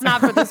podcast. That's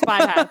not for this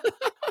podcast.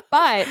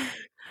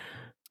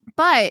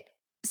 But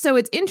so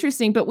it's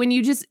interesting. But when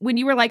you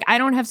were like, I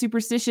don't have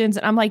superstitions,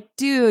 and I'm like,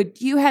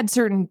 dude, you had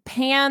certain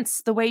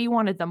pants, the way you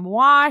wanted them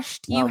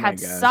washed. You had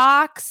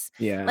socks.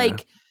 Yeah.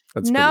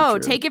 That's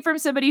take it from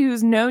somebody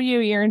who's known you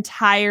your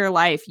entire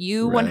life.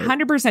 You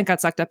 100% got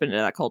sucked up into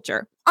that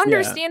culture.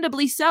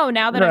 Understandably so,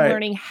 now that I'm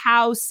learning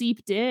how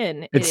seeped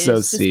in it's so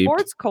to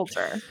sports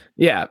culture.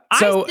 Yeah.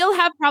 So, I still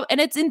have problems, and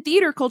it's in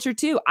theater culture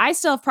too. I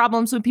still have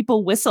problems when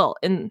people whistle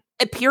when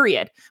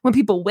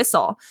people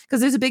whistle. Because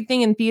there's a big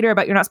thing in theater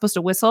about you're not supposed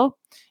to whistle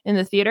in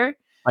the theater.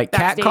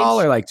 Cat call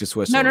or just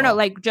whistle?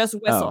 No, just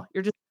whistle. Oh.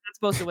 You're just not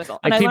supposed to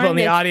whistle. And people in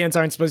the audience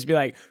aren't supposed to be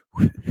like...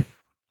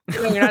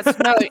 No, you're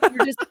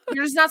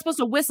just not supposed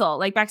to whistle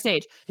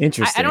backstage.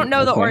 Interesting. I don't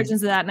know the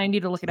origins of that, and I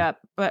need to look it up,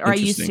 or I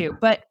used to.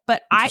 But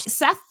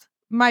Seth,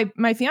 my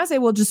fiance,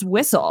 will just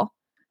whistle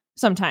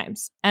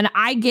sometimes, and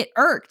I get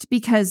irked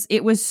because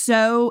it was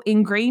so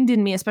ingrained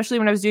in me, especially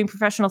when I was doing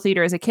professional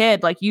theater as a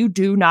kid. You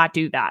do not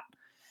do that,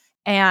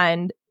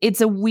 and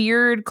it's a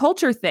weird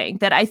culture thing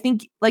that I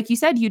think, like you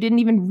said, you didn't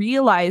even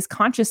realize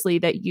consciously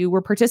that you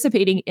were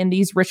participating in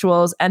these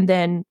rituals, and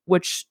then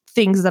which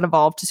things that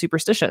evolved to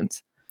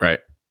superstitions. Right.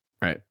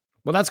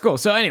 Well, that's cool.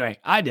 So anyway,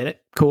 I did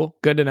it. Cool.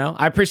 Good to know.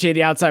 I appreciate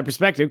the outside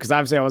perspective because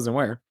obviously I wasn't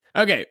aware.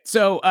 Okay.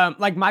 So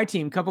my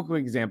team, couple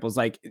quick examples,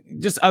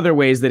 just other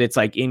ways that it's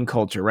in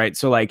culture, right?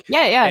 So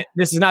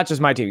this is not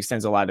just my team, it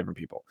extends to a lot of different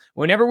people.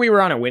 Whenever we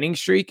were on a winning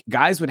streak,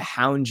 guys would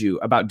hound you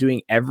about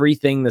doing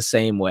everything the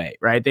same way,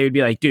 right? They would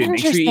be like, dude, make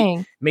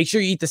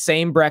sure you eat the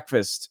same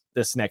breakfast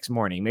this next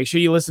morning. Make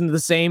sure you listen to the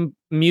same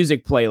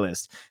music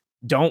playlist.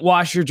 Don't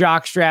wash your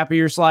jock strap or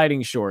your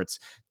sliding shorts.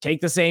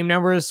 Take the same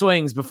number of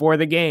swings before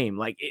the game.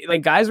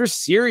 Guys were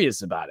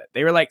serious about it.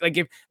 They were like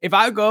if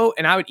I would go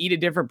and I would eat a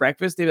different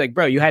breakfast, they'd be like,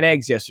 bro, you had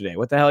eggs yesterday.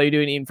 What the hell are you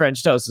doing eating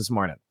French toast this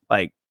morning?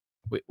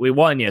 We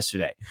won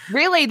yesterday.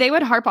 Really? They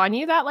would harp on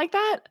you like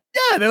that?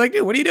 Yeah. They're like,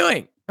 dude, what are you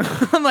doing?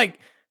 I'm like,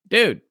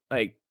 dude,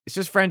 it's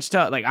just French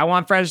toast. I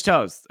want French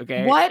toast.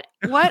 Okay. What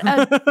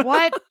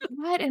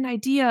an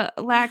idea.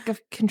 Lack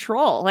of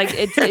control.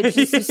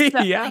 It's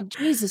just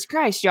Jesus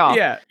Christ, y'all.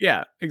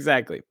 Yeah,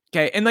 exactly.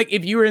 Okay. And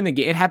if you were in the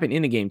game, it happened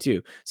in the game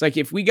too. So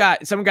if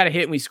someone got a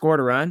hit and we scored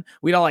a run,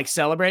 we'd all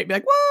celebrate, be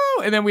like,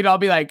 whoa. And then we'd all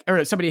be like,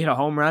 or somebody hit a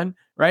home run,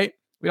 right?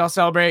 We'd all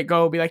celebrate,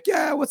 go be like,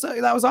 yeah, what's up?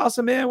 That was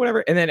awesome, man. Whatever.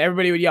 And then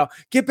everybody would yell,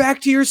 get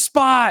back to your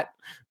spot.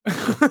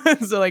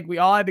 So we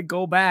all had to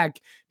go back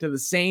to the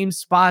same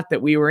spot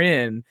that we were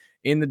in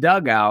the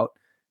dugout,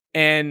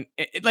 and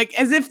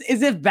as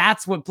if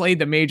that's what played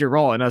the major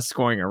role in us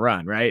scoring a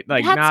run, right?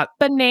 That's not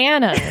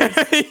bananas.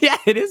 Yeah,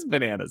 it is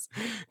bananas.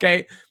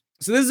 Okay,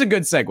 so this is a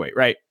good segue,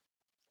 right?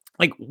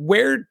 like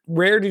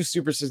where do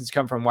superstitions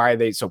come from? Why are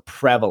they so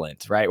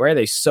prevalent, right? Why are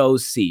they so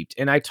seeped?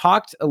 And I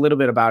talked a little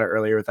bit about it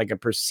earlier with like a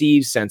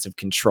perceived sense of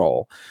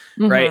control,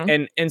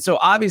 right? And so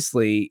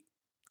obviously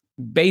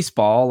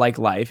baseball, like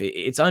life,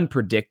 it's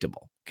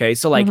unpredictable. Okay.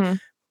 So like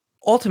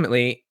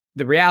ultimately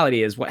the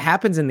reality is what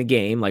happens in the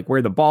game, like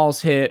where the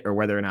ball's hit or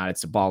whether or not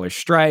it's a ball or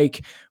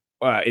strike,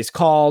 is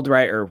called,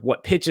 right? Or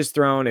what pitch is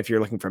thrown if you're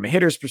looking from a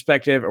hitter's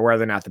perspective, or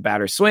whether or not the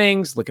batter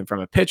swings, looking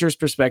from a pitcher's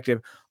perspective.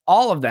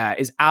 All of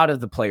that is out of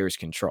the player's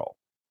control,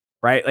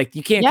 right? Like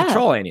you can't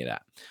control any of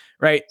that,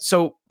 right?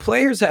 So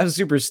players have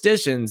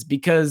superstitions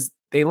because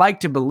they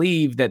like to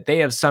believe that they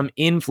have some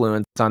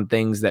influence on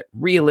things that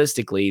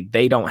realistically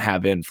they don't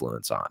have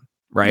influence on,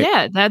 right?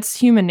 Yeah, that's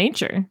human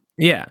nature.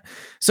 Yeah.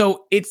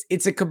 So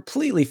it's a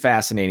completely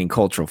fascinating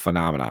cultural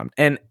phenomenon.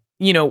 And,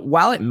 you know,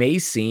 while it may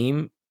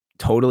seem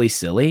totally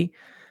silly,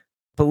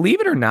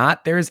 believe it or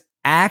not, there's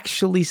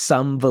actually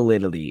some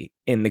validity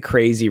in the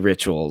crazy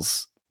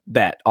rituals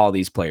that all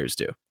these players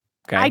do.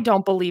 Okay. I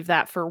don't believe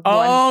that for one.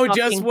 Oh,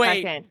 just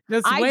wait. Second.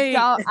 Just wait.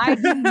 I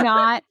do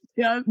not.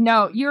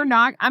 No, you're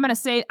not. I'm going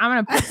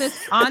to put this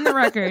on the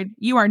record.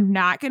 You are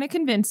not going to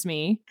convince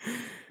me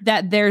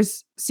that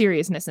there's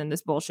seriousness in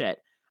this bullshit.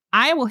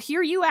 I will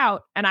hear you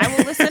out and I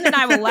will listen and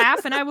I will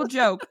laugh and I will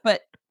joke,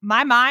 but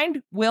my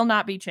mind will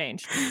not be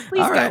changed.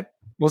 Please go. Right.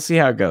 We'll see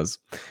how it goes.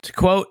 To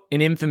quote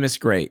an infamous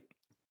great,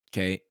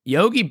 okay,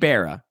 Yogi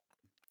Berra,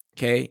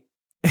 okay,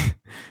 an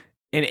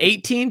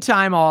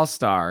 18-time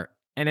All-Star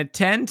and a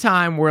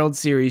 10-time World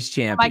Series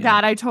champion. Oh my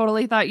God, I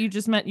totally thought you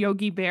just meant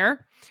Yogi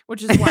Bear,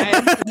 which is why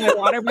I put my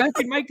water back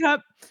in my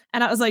cup.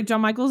 And I was like,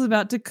 John Michael's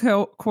about to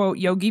quote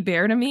Yogi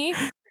Bear to me,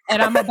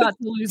 and I'm about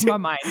to lose my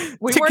mind.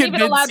 We weren't even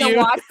allowed to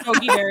watch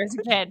Yogi Bear as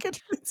a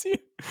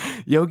kid.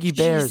 Yogi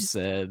Bear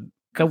said,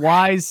 the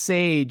wise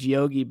sage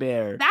Yogi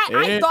Bear.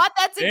 I thought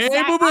that's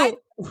exactly.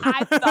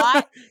 I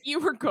thought you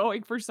were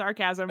going for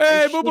sarcasm.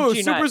 Hey, boo boo,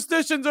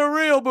 superstitions are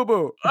real, boo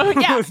boo.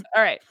 Yeah.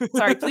 All right.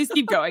 Sorry. Please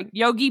keep going.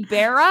 Yogi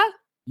Berra.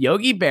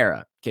 Yogi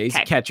Berra. Okay, he's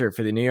a catcher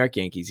for the New York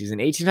Yankees. He's an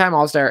 18-time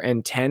All-Star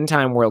and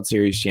 10-time World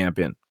Series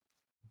champion.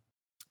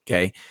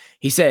 Okay.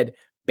 He said,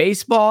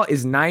 baseball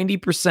is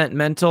 90%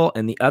 mental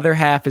and the other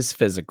half is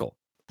physical.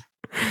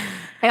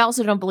 I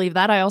also don't believe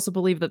that. I also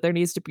believe that there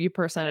needs to be a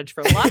percentage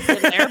for luck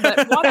in there,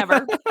 but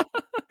whatever.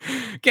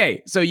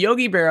 Okay, so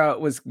Yogi Berra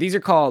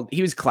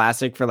he was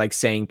classic for like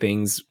saying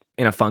things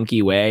in a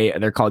funky way.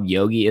 They're called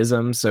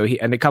Yogiisms. So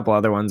and a couple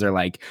other ones are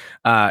like,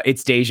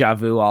 it's deja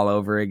vu all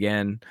over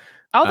again.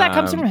 Oh, that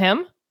comes from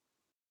him?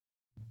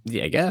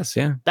 Yeah, I guess.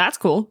 Yeah. That's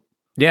cool.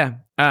 Yeah.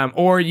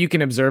 Or you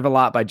can observe a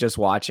lot by just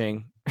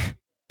watching.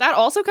 That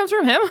also comes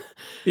from him?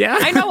 Yeah.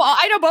 I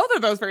know both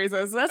of those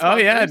phrases. That's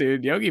yeah,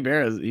 dude. Yogi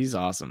Berra, he's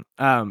awesome.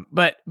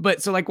 But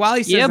so like while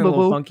he says in a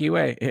little funky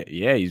way,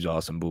 yeah, he's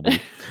awesome, boo boo.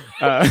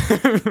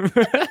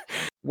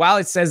 While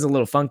it says a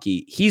little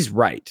funky, he's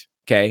right.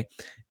 Okay.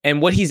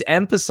 And what he's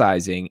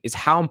emphasizing is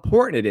how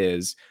important it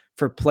is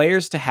for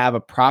players to have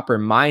a proper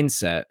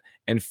mindset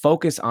and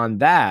focus on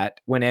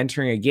that when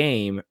entering a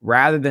game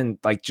rather than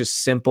like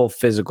just simple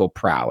physical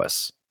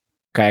prowess.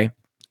 Okay.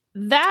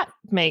 That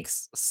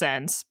makes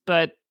sense,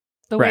 but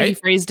the way he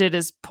phrased it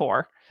is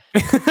poor.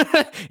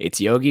 It's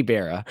Yogi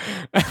Berra.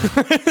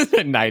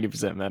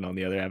 90% mental, on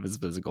the other half is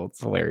physical. It's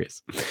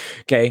hilarious.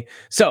 Okay.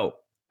 So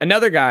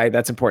another guy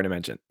that's important to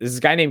mention, this is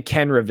a guy named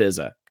Ken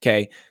Ravizza.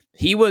 Okay.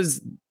 He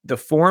was the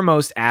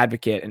foremost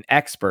advocate and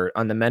expert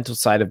on the mental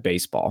side of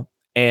baseball.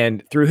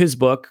 And through his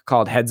book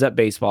called Heads Up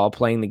Baseball,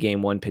 Playing the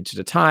Game One Pitch at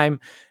a Time,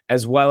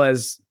 as well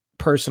as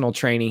personal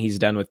training he's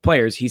done with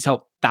players, he's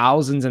helped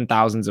thousands and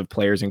thousands of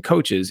players and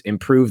coaches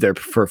improve their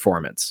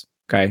performance.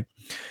 Okay.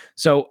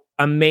 So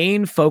a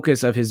main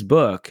focus of his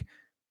book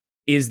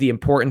is the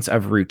importance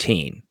of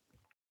routine.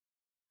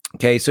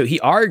 Okay. So he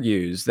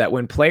argues that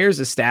when players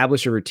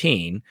establish a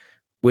routine,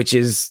 which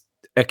is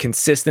a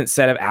consistent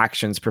set of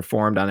actions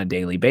performed on a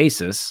daily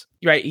basis,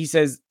 right? He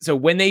says, so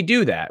when they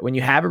do that, when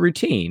you have a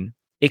routine,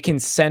 it can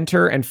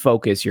center and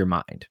focus your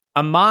mind.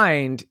 A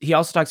mind, he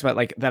also talks about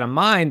like that a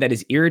mind that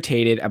is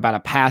irritated about a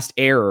past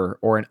error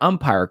or an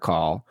umpire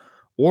call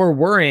or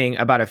worrying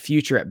about a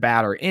future at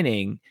bat or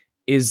inning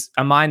is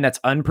a mind that's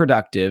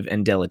unproductive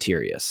and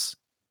deleterious.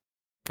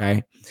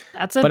 Okay.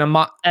 That's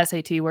a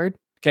SAT word.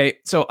 Okay.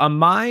 So a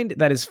mind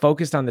that is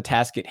focused on the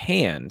task at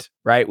hand,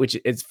 right, which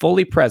is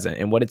fully present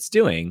in what it's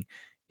doing,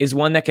 is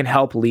one that can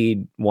help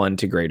lead one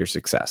to greater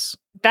success.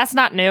 That's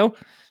not new.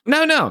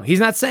 No, he's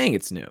not saying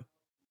it's new.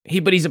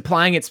 But he's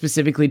applying it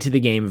specifically to the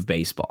game of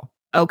baseball.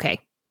 Okay.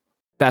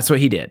 That's what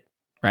he did,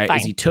 right? Fine.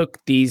 Is he took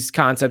these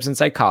concepts in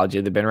psychology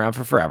that have been around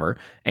for forever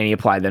and he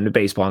applied them to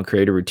baseball and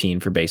created a routine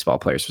for baseball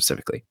players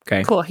specifically.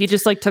 Okay. Cool. He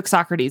just like took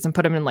Socrates and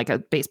put him in like a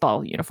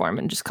baseball uniform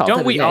and just called it.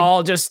 Don't we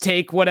all just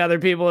take what other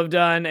people have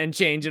done and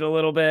change it a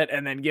little bit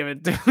and then give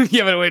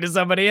it away to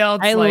somebody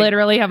else? I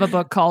literally have a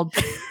book called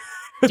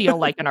Deal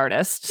Like an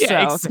Artist.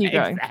 Yeah, so keep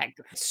going.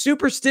 Exactly.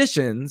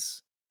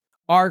 Superstitions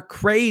are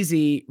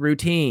crazy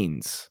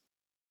routines.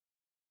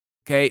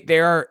 Okay, they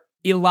are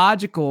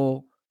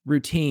illogical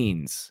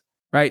routines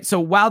right? So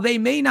while they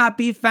may not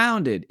be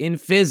founded in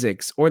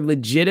physics or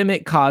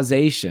legitimate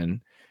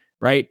causation,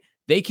 right,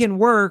 they can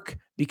work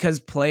because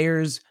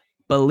players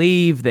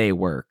believe they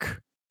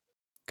work.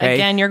 Okay?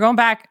 Again, you're going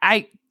back.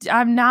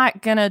 I'm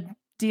not going to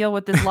deal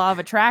with this law of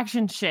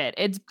attraction shit.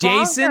 It's bonkers.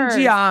 Jason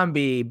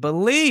Giambi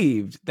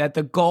believed that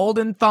the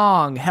golden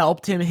thong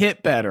helped him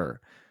hit better.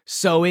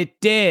 So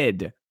it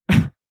did.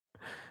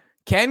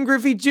 Ken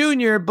Griffey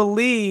Jr.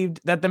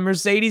 believed that the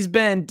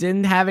Mercedes-Benz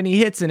didn't have any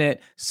hits in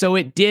it, so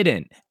it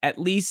didn't, at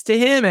least to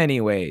him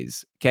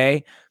anyways,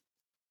 okay?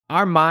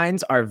 Our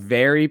minds are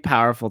very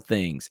powerful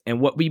things, and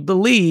what we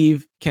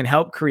believe can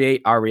help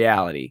create our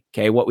reality,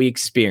 okay? What we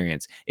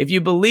experience. If you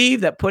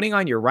believe that putting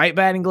on your right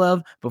batting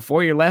glove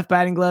before your left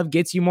batting glove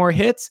gets you more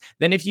hits,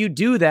 then if you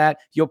do that,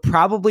 you'll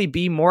probably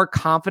be more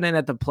confident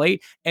at the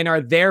plate and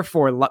are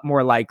therefore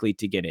more likely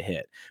to get a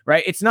hit,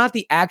 right? It's not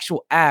the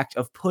actual act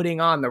of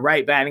putting on the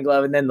right batting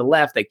glove and then the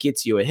left that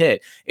gets you a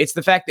hit. It's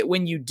the fact that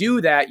when you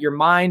do that, your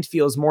mind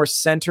feels more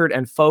centered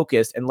and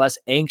focused and less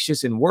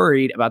anxious and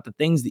worried about the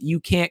things that you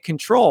can't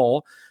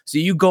control. So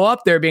you go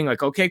up there being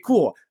like, okay,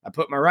 cool. I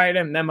put my right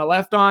and then my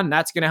left on.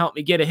 That's going to help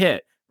me get a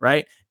hit,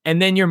 right?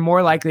 And then you're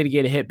more likely to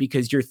get a hit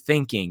because you're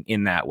thinking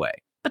in that way.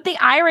 But the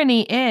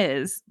irony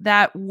is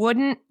that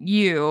wouldn't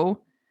you,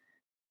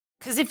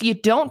 because if you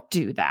don't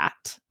do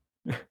that,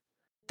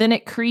 then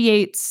it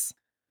creates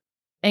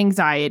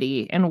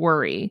anxiety and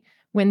worry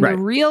when the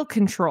real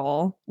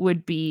control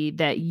would be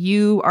that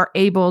you are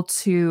able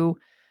to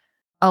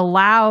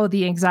allow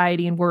the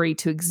anxiety and worry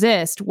to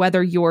exist,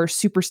 whether your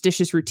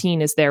superstitious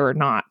routine is there or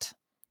not.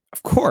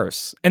 Of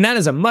course. And that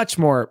is a much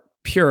more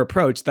pure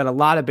approach that a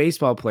lot of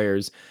baseball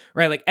players,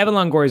 right? Like Evan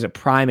Longoria is a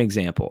prime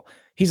example.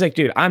 He's like,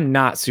 dude, I'm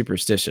not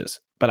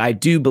superstitious, but I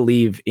do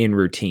believe in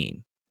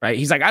routine, right?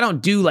 He's like, I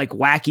don't do like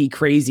wacky,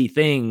 crazy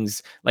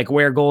things like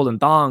wear golden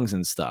thongs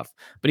and stuff.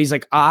 But he's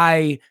like,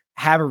 I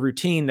have a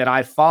routine that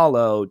I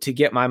follow to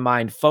get my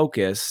mind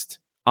focused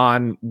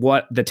on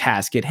what the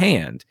task at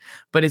hand.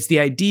 But it's the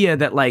idea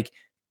that like,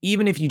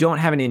 even if you don't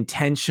have an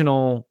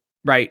intentional,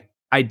 right,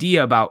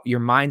 idea about your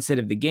mindset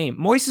of the game,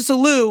 Moises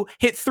Alou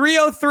hit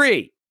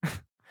 303.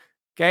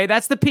 Okay,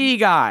 that's the P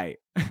guy.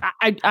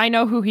 I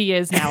know who he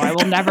is now. I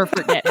will never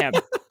forget him.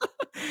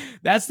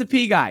 That's the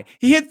P guy.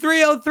 He hit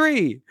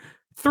 303.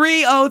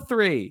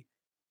 303.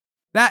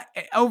 That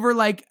over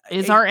like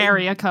is our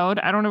area code.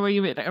 I don't know what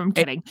you mean. I'm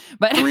kidding.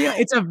 But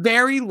it's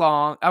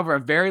over a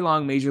very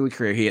long major league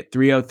career. He hit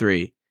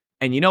 303.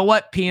 And you know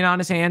what? Peeing on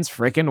his hands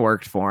freaking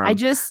worked for him.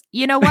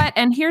 You know what?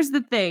 And here's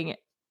the thing.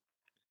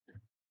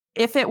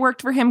 If it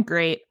worked for him,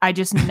 great. I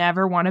just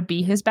never want to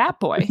be his bat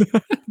boy.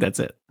 That's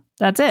it.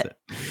 That's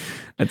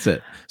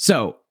it.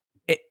 So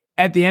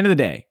at the end of the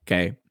day,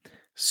 okay,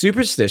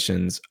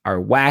 superstitions are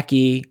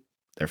wacky.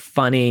 They're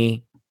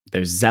funny.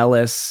 They're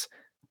zealous.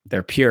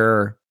 They're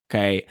pure.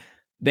 Okay.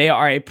 They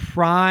are a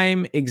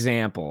prime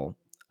example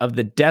of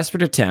the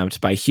desperate attempt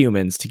by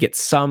humans to get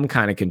some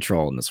kind of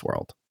control in this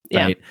world.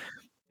 Right. Yeah.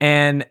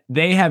 And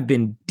they have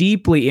been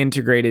deeply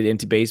integrated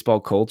into baseball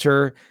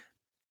culture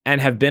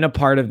and have been a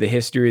part of the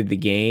history of the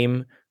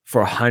game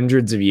for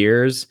hundreds of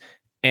years.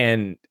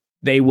 And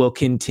they will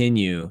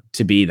continue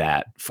to be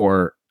that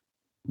for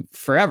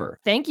forever.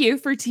 Thank you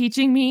for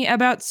teaching me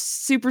about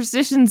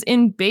superstitions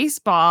in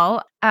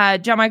baseball.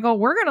 John Michael,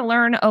 we're going to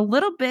learn a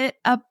little bit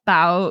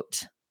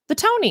about the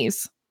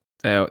Tonys.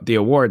 The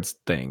awards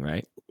thing,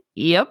 right?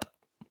 Yep.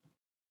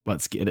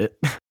 Let's get it.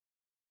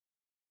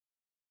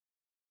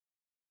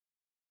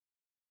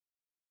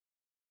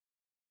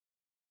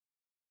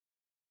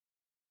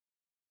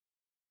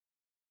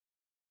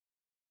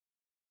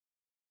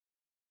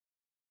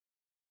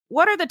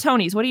 What are the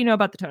Tonys? What do you know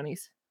about the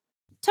Tonys?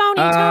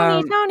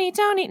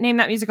 Tony. Name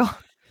that musical.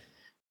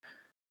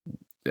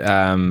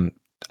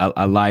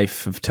 A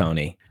Life of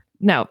Tony.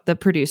 No, the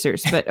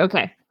producers, but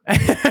okay.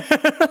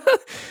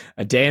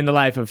 A Day in the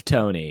Life of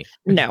Tony.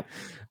 No.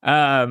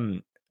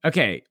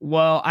 Okay.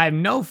 Well, I have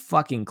no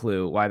fucking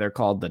clue why they're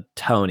called the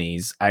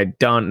Tonys. I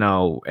don't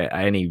know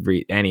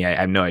any. I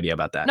have no idea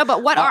about that. No,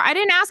 but I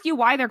didn't ask you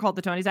why they're called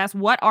the Tonys. I asked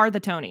what are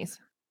the Tonys.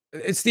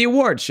 It's the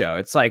award show.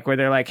 It's like where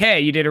they're like, "Hey,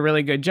 you did a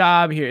really good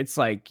job here." It's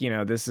like,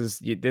 this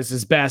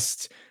is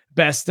best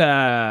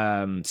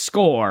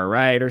score,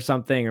 right, or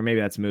something, or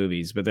maybe that's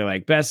movies. But they're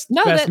like best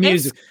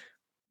music.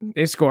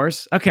 It's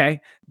scores.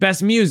 Okay,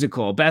 best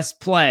musical, best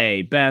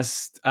play,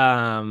 best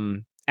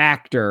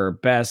actor,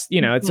 best.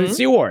 It's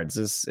the awards.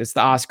 It's the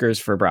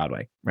Oscars for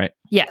Broadway, right?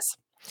 Yes.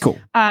 Cool.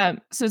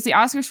 So it's the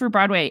Oscars for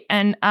Broadway,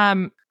 and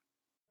I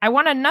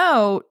want to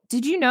know: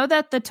 did you know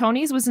that the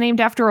Tonys was named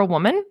after a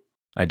woman?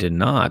 I did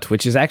not,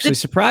 which is actually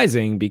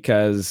surprising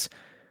because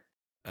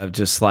of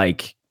just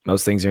like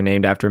most things are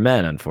named after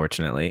men,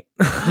 unfortunately.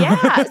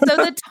 Yeah. So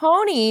the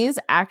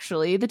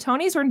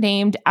Tonys were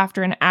named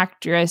after an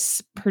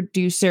actress,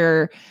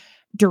 producer,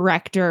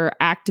 director,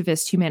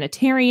 activist,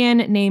 humanitarian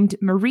named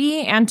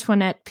Marie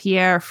Antoinette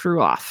Pierre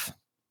Fruoff.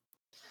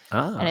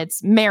 And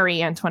it's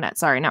Mary Antoinette.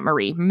 Sorry, not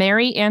Marie.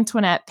 Mary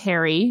Antoinette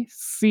Perry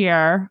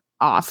Fier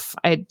off.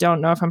 I don't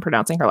know if I'm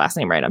pronouncing her last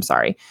name right. I'm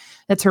sorry.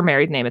 That's her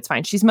married name. It's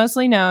fine. She's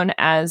mostly known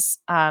as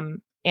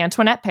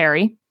Antoinette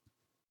Perry.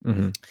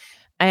 Mm-hmm.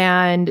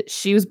 And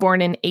she was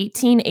born in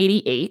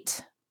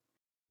 1888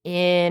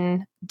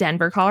 in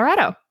Denver,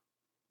 Colorado.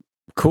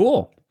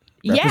 Cool.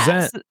 Yes.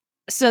 Yeah,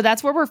 so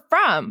that's where we're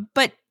from.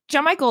 But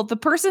John Michael, the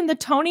person the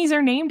Tonys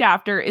are named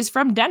after, is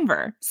from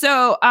Denver.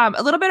 So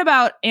a little bit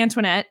about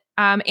Antoinette.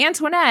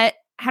 Antoinette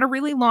had a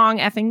really long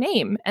effing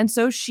name. And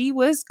so she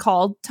was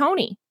called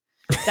Tony.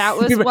 That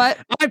was what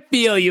I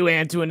feel you,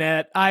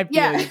 Antoinette. I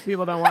feel you.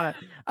 People don't want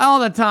to all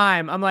the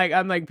time. I'm like,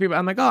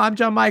 oh, I'm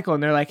John Michael.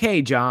 And they're like,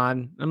 hey,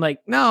 John. I'm like,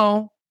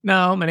 no,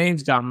 my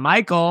name's John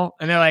Michael.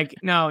 And they're like,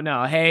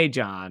 no, hey,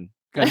 John.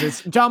 Because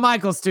it's John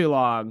Michael's too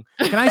long.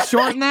 Can I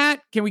shorten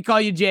that? Can we call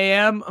you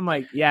JM? I'm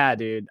like, yeah,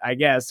 dude. I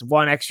guess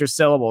one extra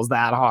syllable is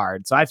that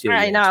hard. So I feel you,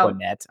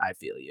 Antoinette. I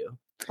feel you.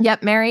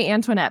 Yep, Mary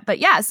Antoinette. But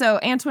yeah, so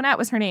Antoinette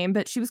was her name,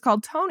 but she was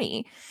called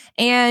Tony.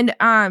 And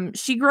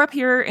she grew up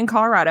here in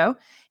Colorado.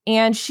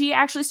 And she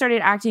actually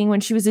started acting when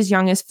she was as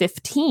young as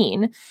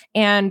 15.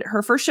 And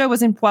her first show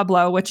was in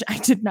Pueblo, which I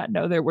did not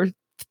know there were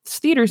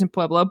theaters in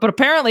Pueblo, but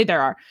apparently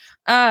there are.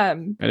 I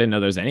didn't know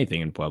there's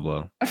anything in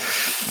Pueblo.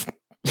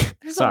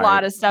 There's a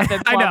lot of stuff in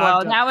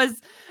Pueblo.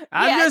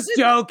 I'm just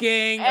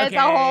joking. It's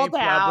a whole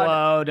town.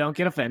 Pueblo. Don't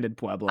get offended,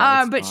 Pueblo.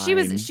 But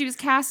fine. she was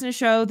cast in a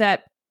show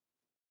that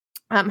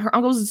her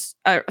uncle's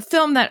a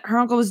film that her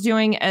uncle was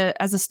doing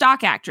as a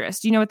stock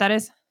actress. Do you know what that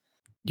is?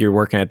 You're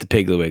working at the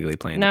Piggly Wiggly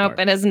playing. Nope,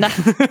 it is not.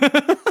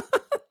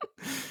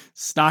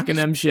 Stocking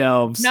them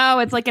shelves. No,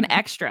 it's like an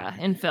extra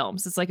in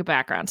films. It's like a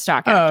background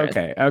stock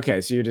actress. Okay.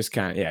 So you're just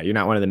kind of, you're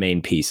not one of the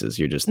main pieces.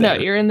 You're just there.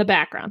 No, you're in the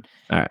background.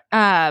 All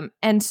right.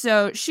 And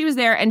so she was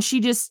there and she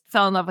just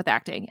fell in love with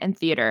acting and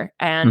theater.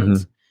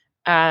 And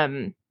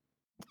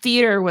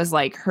theater was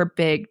like her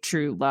big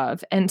true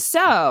love. And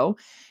so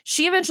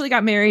she eventually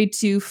got married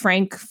to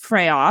Frank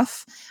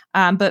Freyoff.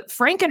 But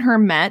Frank and her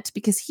met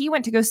because he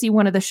went to go see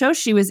one of the shows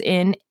she was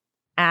in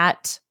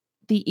at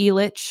the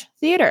Elitch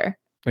Theater.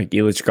 Like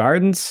Elitch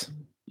Gardens?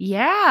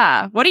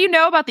 Yeah. What do you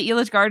know about the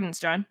Elitch Gardens,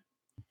 John?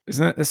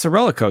 Isn't that, it's a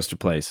roller coaster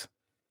place?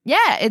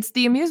 Yeah, it's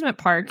the amusement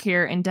park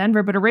here in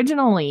Denver, but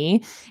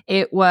originally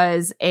it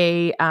was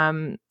a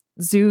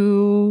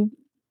zoo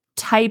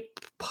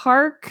type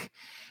park.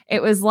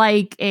 It was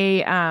like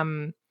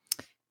a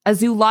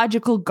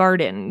zoological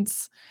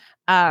gardens.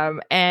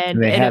 And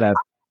they had a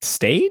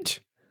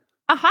stage?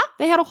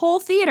 They had a whole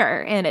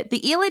theater in it.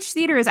 The Elitch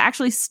Theater is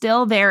actually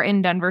still there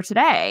in Denver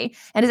today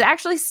and is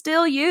actually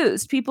still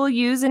used. People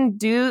use and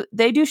do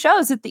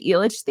shows at the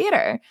Elitch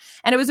Theater.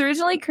 And it was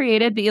originally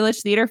created, the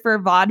Elitch Theater, for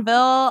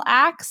vaudeville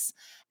acts.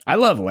 I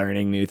love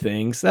learning new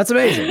things. That's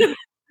amazing.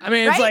 I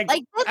mean, it's right?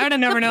 like I'd have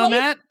never known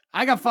that.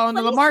 I got fallen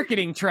into the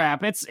marketing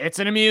trap. It's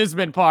an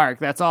amusement park.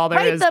 That's all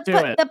there is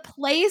to it.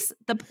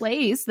 The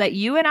place that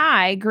you and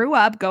I grew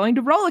up going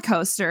to roller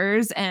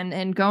coasters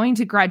and going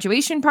to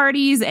graduation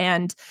parties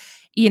and,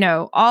 you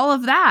know, all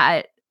of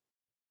that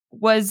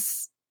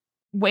was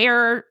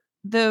where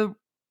the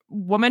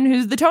woman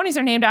who's the Tonys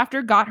are named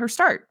after got her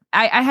start.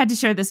 I had to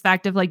share this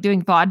fact of like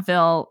doing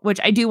vaudeville, which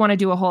I do want to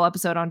do a whole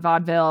episode on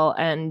vaudeville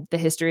and the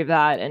history of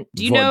that. And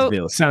do you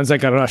vaudeville sounds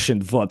like a Russian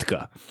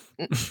vodka.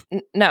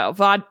 No,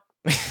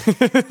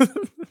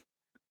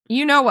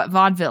 you know what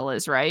vaudeville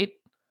is, right?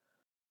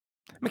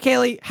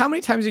 McKaylee, how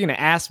many times are you going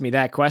to ask me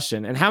that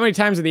question? And how many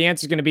times are the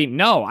answer going to be,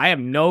 no, I have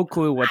no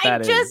clue what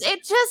that is?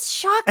 It just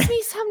shocks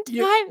me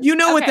sometimes. you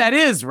know what that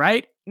is,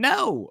 right?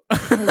 No.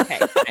 Okay.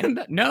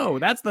 No,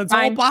 that's the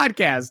whole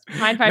podcast.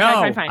 Fine.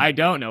 I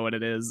don't know what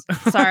it is.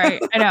 Sorry.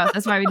 I know.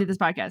 That's why we did this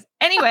podcast.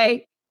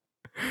 Anyway,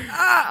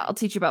 I'll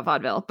teach you about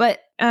vaudeville.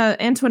 But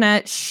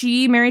Antoinette,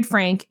 she married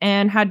Frank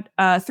and had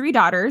 3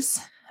 daughters.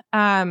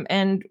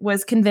 And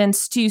was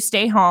convinced to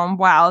stay home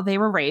while they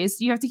were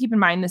raised. You have to keep in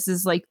mind this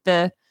is like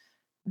the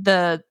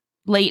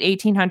late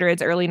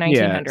 1800s, early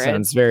 1900s. Yeah,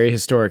 sounds very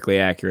historically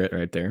accurate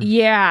right there.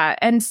 Yeah,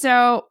 and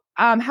so,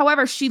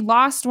 however, she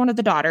lost one of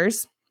the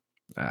daughters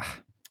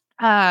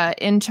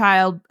in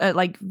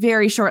like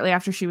very shortly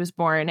after she was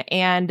born,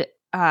 and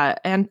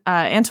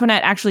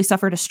Antoinette actually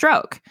suffered a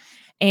stroke,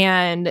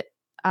 and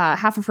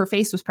half of her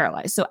face was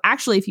paralyzed. So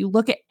actually, if you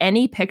look at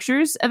any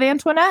pictures of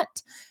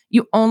Antoinette,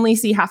 you only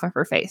see half of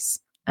her face.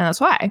 And that's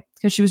why,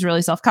 because she was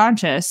really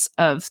self-conscious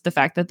of the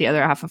fact that the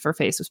other half of her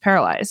face was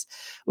paralyzed,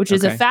 which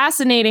is a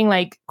fascinating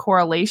like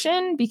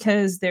correlation,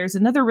 because there's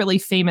another really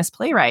famous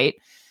playwright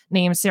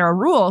named Sarah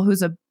Ruhl,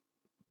 who's a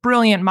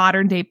brilliant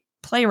modern day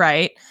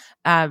playwright,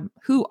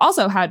 who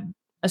also had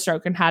a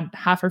stroke and had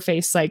half her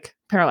face like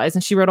paralyzed.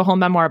 And she wrote a whole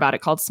memoir about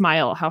it called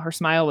Smile, how her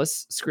smile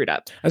was screwed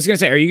up. I was going to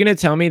say, are you going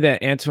to tell me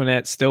that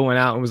Antoinette still went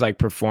out and was like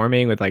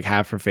performing with like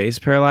half her face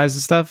paralyzed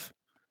and stuff?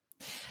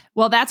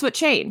 Well, that's what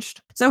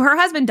changed. So her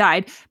husband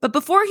died, but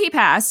before he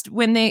passed,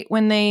 when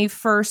they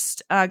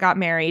first got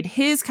married,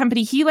 his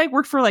company, he like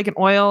worked for like an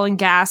oil and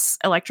gas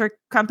electric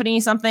company,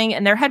 something,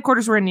 and their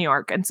headquarters were in New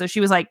York. And so she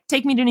was like,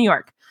 take me to New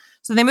York.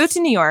 So they moved to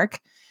New York,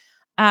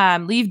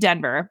 leave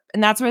Denver.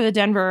 And that's where the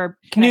Denver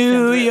connection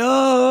New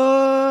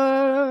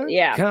York.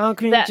 Yeah.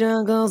 Concrete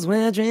jungles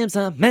where dreams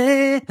are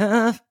made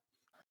of.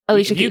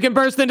 Alicia You can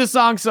burst into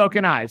song, so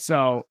can I.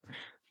 So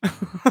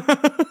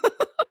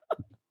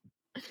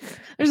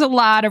there's a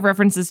lot of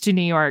references to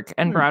New York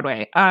and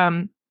Broadway.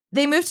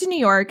 They moved to New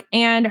York,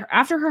 and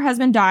after her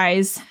husband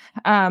dies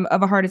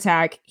of a heart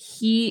attack,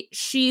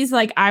 she's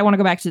like, I want to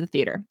go back to the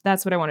theater.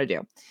 That's what I want to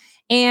do.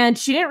 And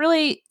she didn't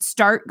really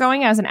start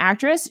going as an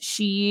actress.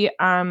 She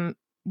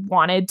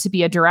wanted to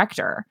be a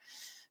director,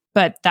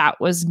 but that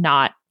was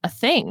not a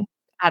thing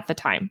at the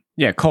time.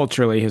 Yeah,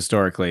 culturally,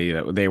 historically,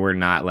 they were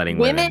not letting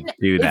women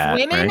do that.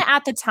 Women right?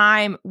 at the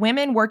time,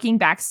 women working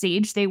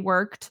backstage,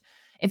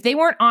 if they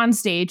weren't on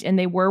stage and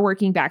they were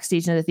working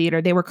backstage in the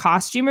theater, they were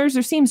costumers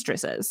or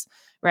seamstresses,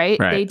 right?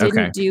 They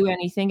didn't do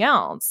anything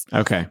else.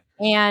 Okay.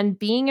 And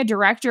being a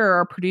director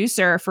or a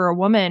producer for a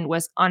woman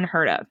was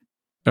unheard of.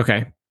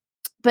 Okay.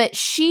 But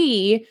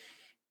she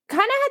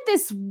kind of had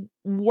this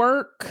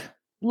work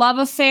love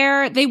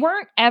affair. They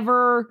weren't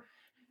ever,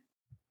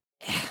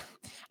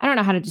 I don't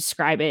know how to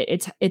describe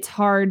it. It's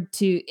hard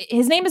to,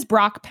 his name is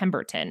Brock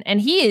Pemberton,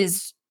 and he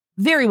is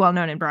very well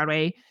known in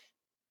Broadway.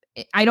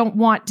 I don't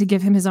want to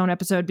give him his own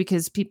episode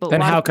because people.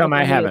 Then how come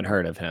I haven't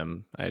heard of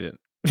him? I didn't.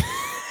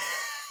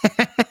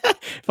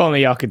 If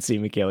only y'all could see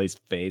Michaela's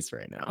face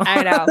right now.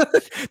 I know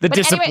the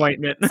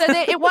disappointment. Anyway,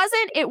 so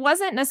it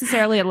wasn't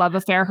necessarily a love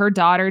affair. Her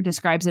daughter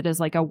describes it as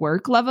like a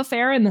work love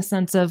affair in the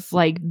sense of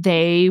like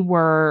they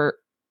were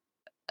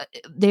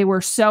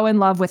so in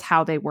love with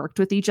how they worked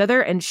with each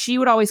other, and she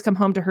would always come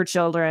home to her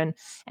children,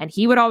 and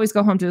he would always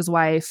go home to his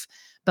wife.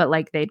 But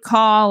like they'd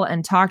call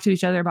and talk to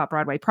each other about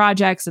Broadway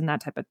projects and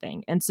that type of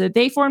thing. And so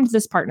they formed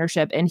this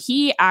partnership, and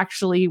he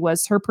actually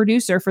was her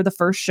producer for the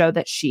first show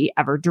that she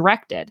ever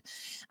directed.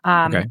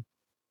 Okay.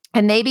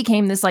 And they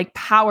became this like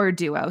power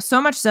duo, so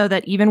much so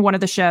that even one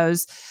of the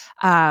shows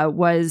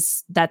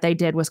they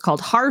did was called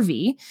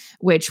Harvey,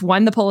 which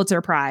won the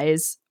Pulitzer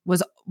Prize,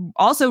 was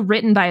also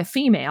written by a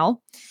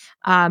female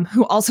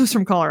who also is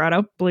from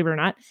Colorado, believe it or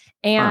not.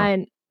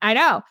 And I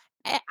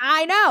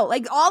know,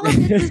 like all of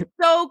this is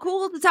so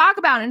cool to talk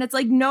about. And it's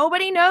like,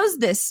 nobody knows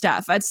this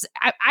stuff. I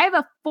have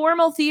a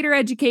formal theater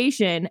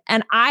education,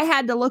 and I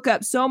had to look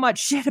up so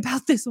much shit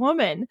about this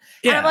woman.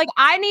 Yeah. And I'm like,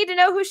 I need to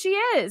know who she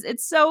is.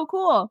 It's so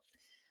cool.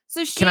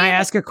 So can I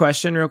ask a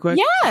question real quick?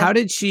 Yeah. How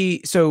did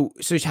she,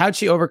 how'd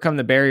she overcome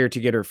the barrier to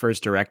get her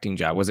first directing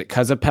job? Was it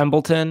because of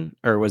Pemberton,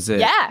 or was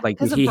it like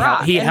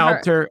he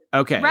helped her?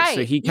 Okay. Right.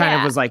 So he kind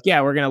of was like,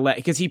 yeah, we're going to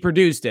because he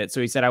produced it.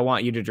 So he said, I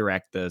want you to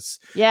direct this.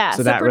 Yeah.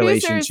 So that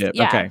relationship.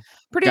 Yeah. Okay.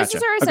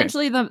 Producers are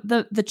essentially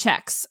the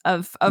checks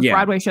of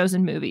Broadway shows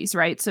and movies,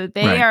 right? So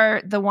they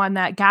are the one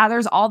that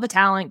gathers all the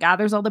talent,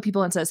 gathers all the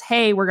people, and says,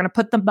 hey, we're going to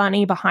put the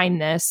money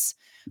behind this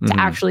to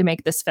actually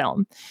make this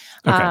film.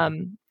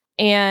 Okay.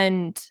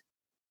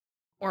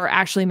 Or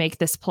actually make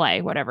this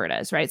play, whatever it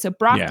is, right? So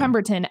Brock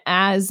Pemberton,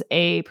 as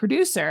a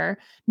producer,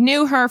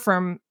 knew her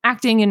from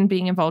acting and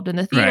being involved in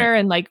the theater,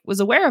 and like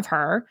was aware of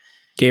her.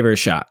 Gave her a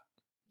shot.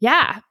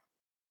 Yeah.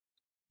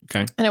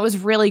 Okay. And it was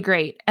really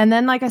great. And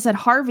then, like I said,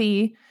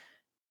 Harvey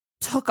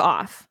took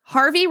off.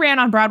 Harvey ran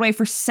on Broadway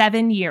for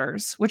 7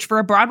 years, which for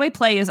a Broadway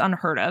play is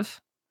unheard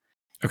of.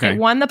 Okay. It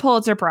won the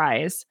Pulitzer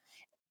Prize.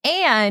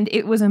 And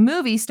it was a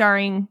movie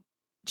starring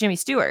Jimmy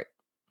Stewart.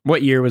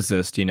 What year was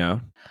this? Do you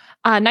know?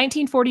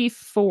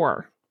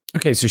 1944.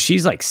 Okay, so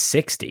she's like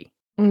 60.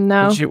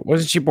 No.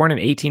 Wasn't she born in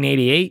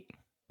 1888?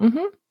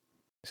 Mm-hmm.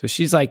 So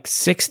she's like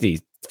 60,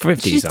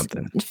 50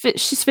 something.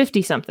 She's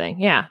 50 something,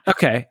 yeah.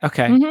 Okay.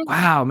 Mm-hmm.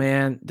 Wow,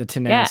 man. The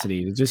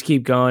tenacity to just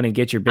keep going and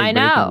get your big break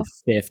in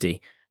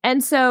 50.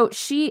 And so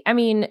she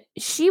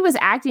was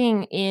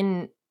acting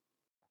in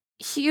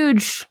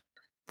huge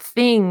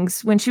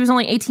things when she was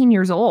only 18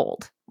 years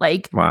old.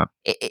 Like, wow.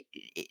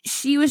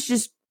 She was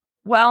just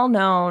well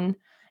known,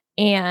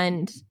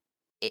 and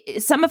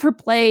some of her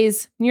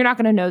plays, you're not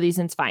going to know these,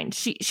 and it's fine.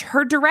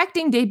 Her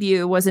directing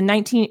debut was in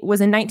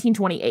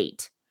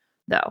 1928,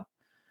 though.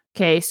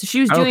 Okay, so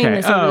she was doing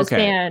this over the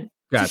span.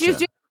 Gotcha. So she was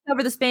doing this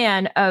over the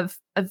span of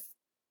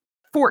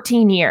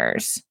 14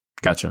 years.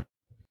 Gotcha.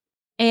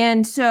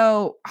 And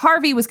so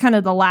Harvey was kind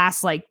of the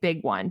last like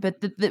big one.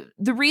 But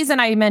the reason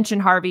I mention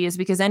Harvey is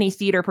because any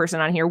theater person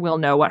on here will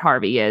know what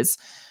Harvey is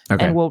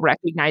and will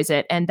recognize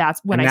it. And that's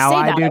when I say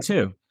that. Now I do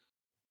too.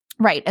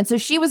 Right. And so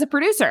she was a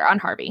producer on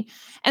Harvey.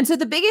 And so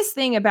the biggest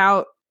thing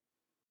about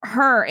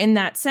her in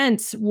that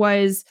sense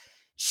was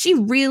she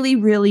really,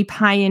 really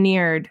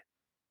pioneered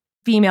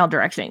female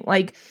directing,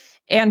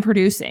 and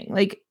producing.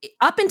 Like,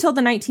 up until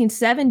the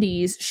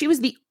 1970s, she was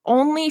the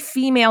only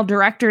female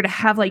director to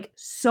have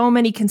so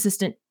many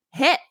consistent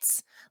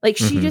hits. Like,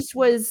 she just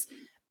was.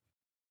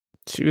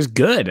 She was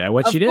good at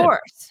what she did. Of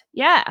course.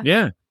 Yeah.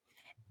 Yeah.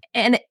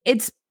 And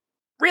it's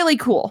really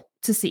cool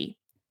to see.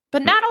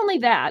 But not only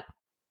that,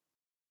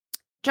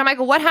 John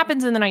Michael, what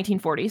happens in the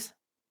 1940s?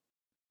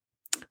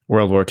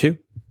 World War II.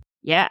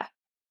 Yeah.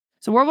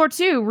 So World War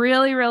II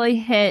really, really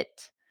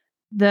hit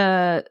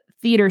the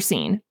theater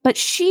scene. But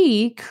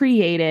she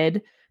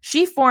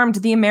formed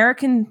the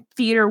American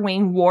Theater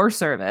Wing War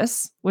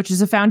Service, which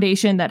is a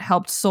foundation that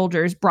helped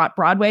soldiers, brought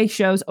Broadway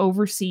shows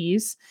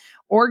overseas,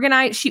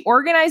 She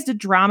organized a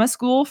drama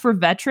school for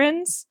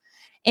veterans,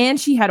 and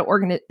she had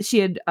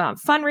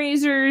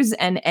fundraisers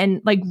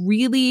and like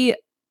really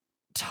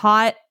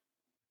taught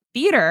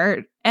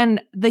theater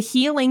and the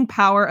healing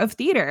power of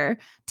theater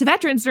to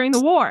veterans during the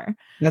war.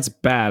 That's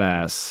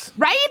badass.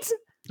 Right?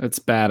 That's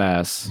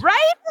badass.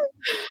 Right?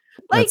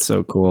 Like, that's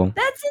so cool.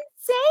 That's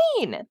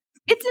insane.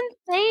 It's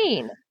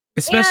insane.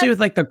 Especially with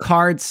like the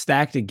cards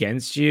stacked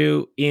against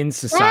you in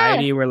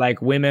society where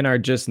like women are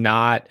just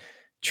not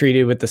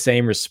treated with the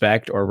same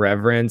respect or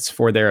reverence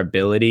for their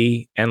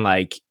ability. And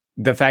like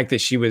the fact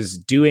that she was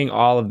doing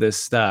all of this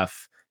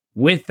stuff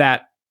with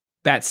that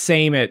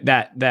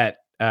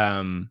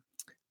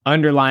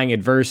underlying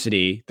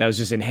adversity that was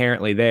just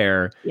inherently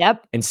there.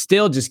 Yep. And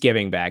still just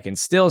giving back and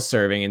still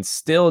serving and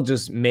still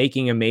just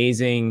making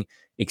amazing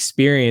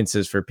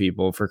experiences for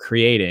people, for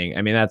creating.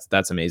 I mean,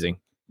 that's amazing.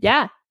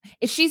 Yeah.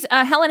 She's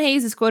Helen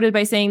Hayes is quoted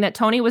by saying that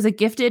Toni was a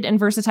gifted and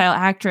versatile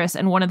actress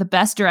and one of the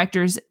best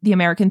directors the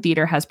American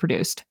theater has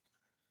produced.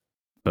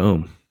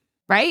 Boom.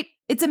 Right?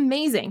 It's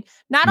amazing.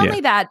 Not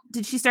only that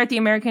did she start the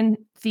American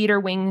Theater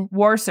Wing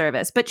War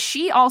Service, but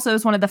she also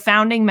is one of the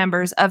founding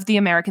members of the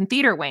American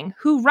Theater Wing,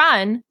 who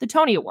run the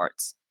Tony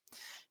Awards.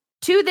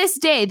 To this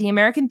day, the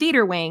American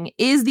Theater Wing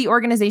is the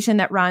organization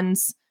that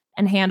runs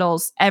and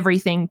handles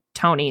everything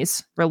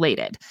Tonys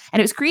related.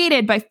 And it was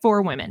created by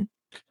 4 women.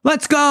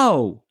 Let's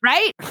go.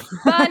 Right?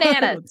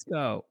 Bananas. Let's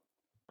go.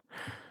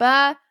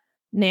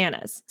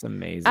 Bananas. It's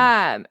amazing.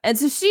 And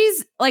so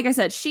she's, like I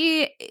said,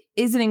 she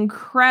is an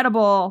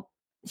incredible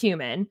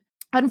human.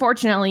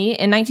 Unfortunately,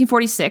 in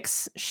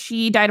 1946,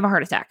 she died of a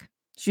heart attack.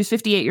 She was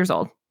 58 years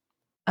old.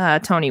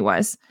 Toni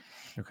was.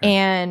 Okay.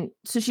 And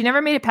so she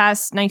never made it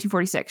past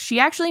 1946. She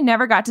actually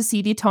never got to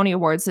see the Tony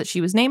Awards that she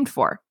was named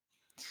for.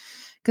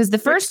 Because the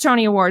first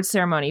Tony Awards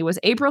ceremony was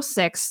April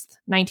 6th,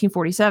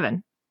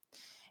 1947.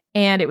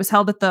 And it was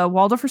held at the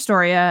Waldorf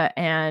Astoria,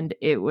 and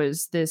it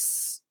was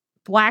this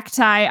black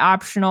tie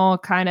optional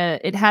kind of,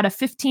 it had a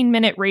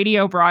 15-minute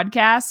radio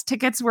broadcast.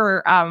 Tickets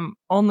were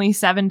only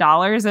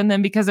 $7. And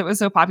then because it was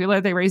so popular,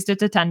 they raised it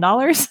to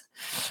 $10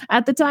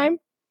 at the time.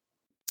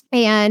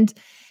 And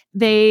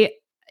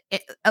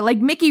like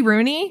Mickey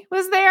Rooney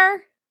was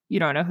there. You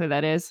don't know who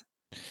that is?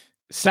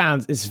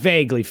 It's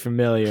vaguely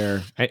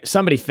familiar.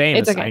 Somebody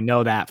famous. Okay. I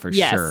know that for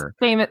sure.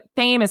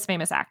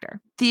 Famous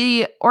actor.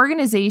 The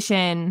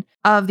organization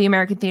of the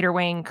American Theater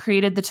Wing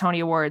created the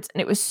Tony Awards,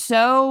 and it was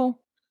so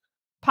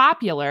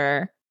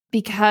popular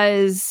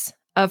because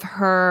of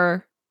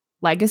her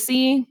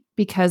legacy,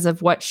 because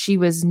of what she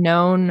was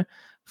known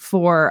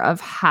for,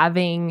 of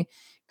having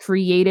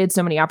created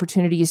so many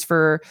opportunities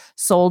for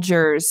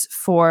soldiers,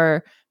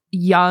 for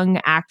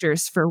young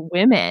actors, for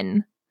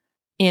women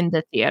in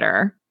the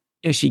theater.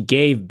 Yeah, she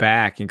gave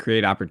back and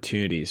created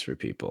opportunities for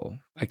people.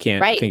 I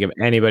can't think of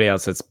anybody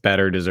else that's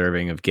better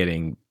deserving of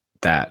getting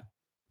that,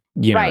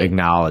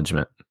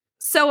 acknowledgement.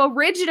 So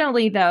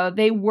originally, though,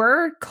 they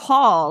were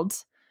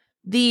called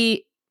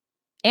the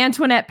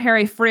Antoinette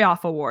Perry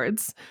Freoff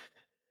Awards.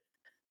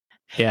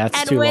 Yeah,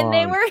 it's too long. And when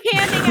they were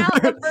handing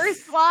out the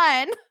first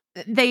one,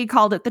 they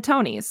called it the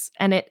Tonys,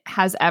 and it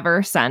has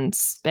ever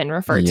since been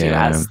referred to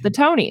as the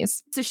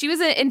Tonys. So she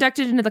was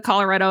inducted into the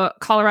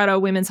Colorado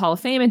Women's Hall of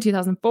Fame in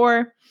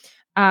 2004.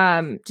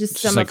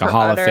 Just like a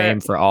Hall of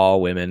Fame for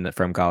all women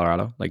from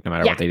Colorado, like no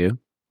matter what they do.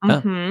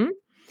 Mm-hmm. Cool.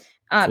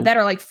 That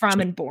are like from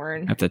and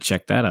born. Have to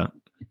check that out.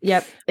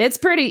 Yep, it's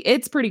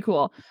pretty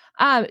cool.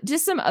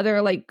 Just some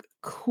other like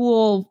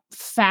cool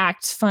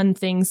facts, fun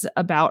things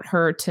about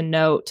her to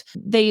note.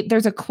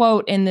 There's a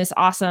quote in this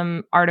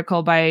awesome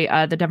article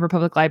by the Denver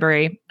Public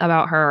Library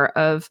about her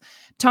of,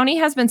 Toni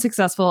has been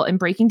successful in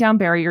breaking down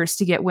barriers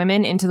to get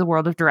women into the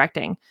world of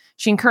directing.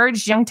 She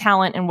encouraged young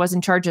talent and was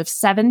in charge of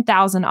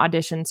 7,000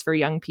 auditions for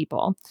young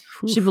people.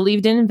 Oof. She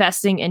believed in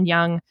investing in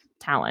young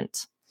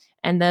talent.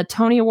 And the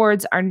Tony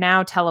Awards are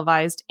now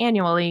televised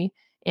annually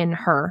in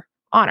her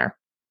honor.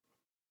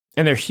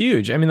 And they're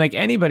huge. I mean, like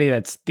anybody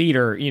that's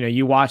theater,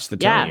 you watch the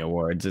Tony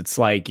Awards. It's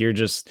like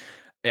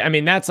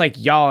that's like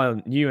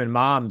you and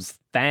mom's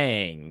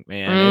thing,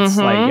 man. Mm-hmm. It's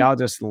like y'all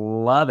just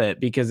love it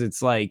because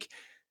it's like,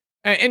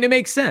 and it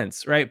makes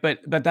sense, right? But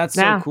that's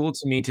so cool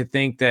to me to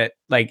think that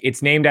like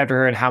it's named after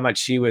her and how much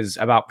she was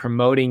about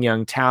promoting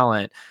young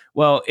talent.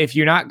 Well, if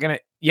you're not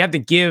you have to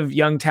give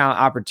young talent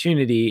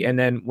opportunity, and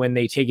then when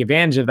they take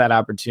advantage of that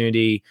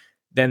opportunity,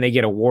 then they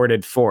get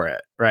awarded for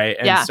it, right?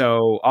 And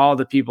so all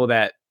the people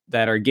that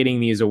are getting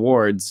these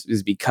awards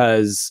is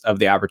because of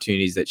the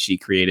opportunities that she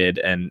created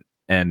and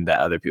that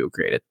other people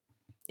created.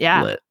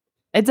 Yeah. Lit.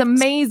 It's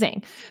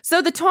amazing.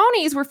 So the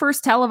Tonys were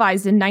first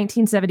televised in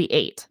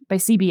 1978 by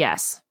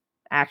CBS,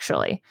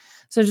 actually.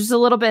 So just a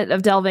little bit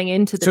of delving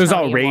into the So it was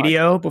all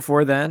radio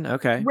before then?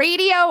 Okay.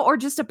 Radio or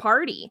just a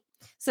party.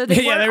 So they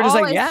they were just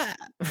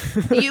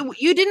like,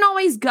 you didn't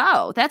always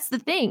go. That's the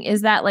thing,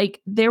 is that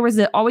like there was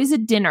always a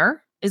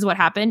dinner is what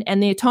happened,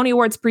 and the Tony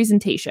Awards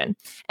presentation.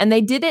 And they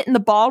did it in the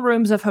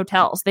ballrooms of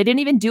hotels. They didn't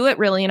even do it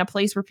really in a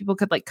place where people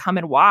could like come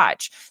and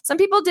watch. Some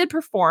people did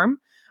perform.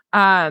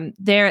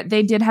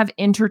 They did have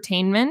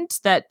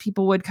entertainment that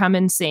people would come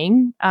and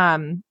sing.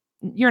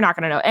 you're not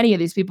going to know any of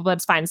these people, but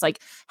it's fine. It's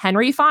like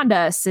Henry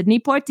Fonda, Sidney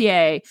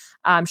Poitier,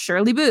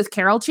 Shirley Booth,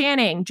 Carol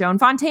Channing, Joan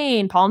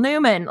Fontaine, Paul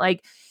Newman.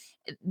 Like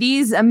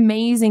these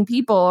amazing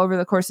people over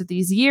the course of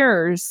these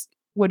years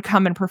would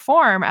come and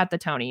perform at the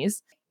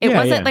Tonys. It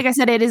wasn't, like I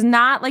said, it is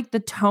not like the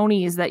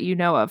Tonys that you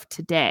know of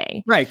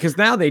today. Right, because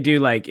now they do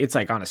like, it's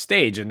like on a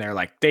stage and they're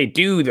like, they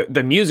do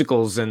the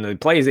musicals and the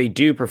plays, they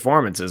do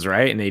performances,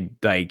 right? And they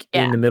like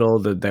in the middle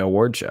of the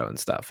award show and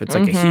stuff. It's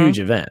like a huge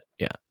event.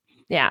 Yeah.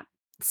 Yeah.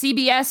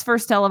 CBS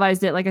first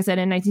televised it, like I said,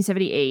 in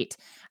 1978.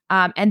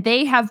 And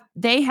they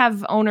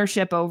have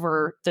ownership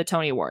over the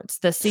Tony Awards.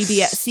 The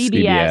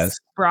CBS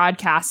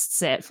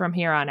broadcasts it from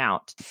here on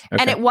out.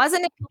 Okay. And it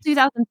wasn't until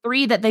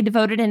 2003 that they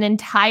devoted an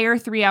entire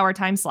 3-hour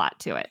time slot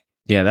to it.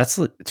 Yeah, that's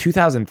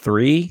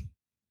 2003.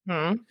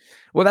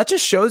 Well, that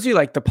just shows you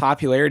like the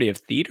popularity of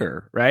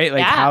theater, right?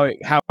 Like how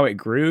it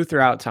grew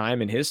throughout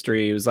time and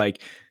history. It was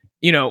like,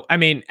 you know, I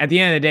mean, at the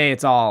end of the day,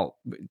 it's all,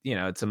 you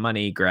know, it's a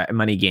money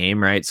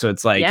game, right? So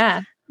it's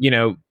like, you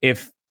know,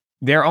 if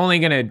they're only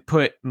going to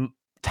put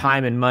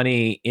time and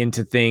money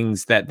into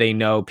things that they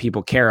know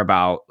people care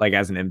about, like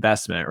as an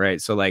investment,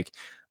 right? So like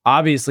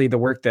obviously the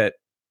work that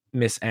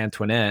Miss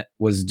Antoinette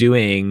was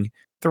doing,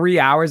 3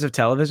 hours of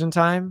television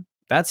time,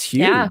 that's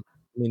huge. I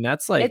mean,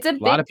 that's like a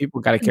lot of people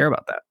got to care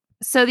about that.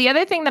 So the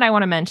other thing that I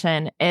want to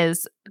mention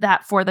is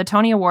that for the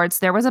Tony Awards,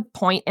 there was a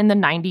point in the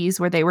 90s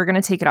where they were going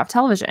to take it off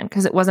television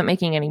because it wasn't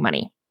making any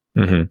money.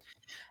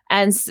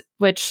 And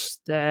which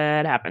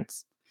that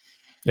happens.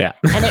 Yeah.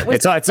 And it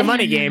was it's a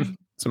money game.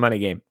 It's a money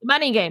game.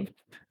 Money game.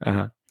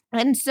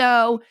 And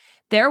so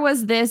there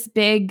was this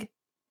big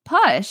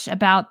push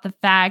about the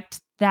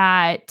fact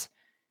that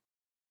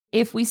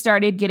if we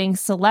started getting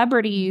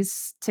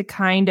celebrities to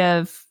kind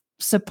of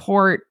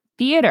support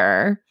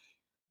theater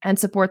and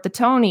support the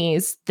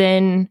Tonys,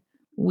 then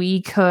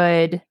we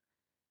could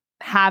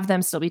have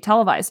them still be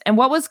televised. And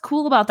what was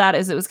cool about that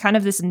is it was kind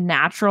of this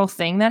natural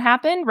thing that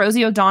happened.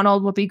 Rosie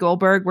O'Donnell, Whoopi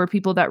Goldberg were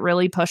people that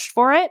really pushed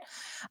for it.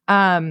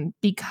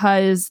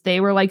 Because they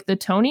were like, the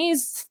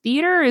Tonys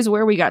theater is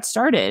where we got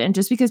started. And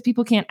just because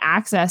people can't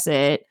access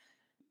it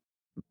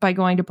by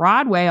going to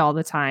Broadway all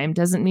the time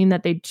doesn't mean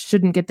that they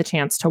shouldn't get the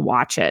chance to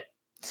watch it.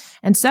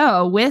 And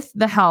so with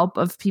the help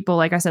of people,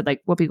 like I said,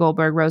 like Whoopi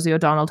Goldberg, Rosie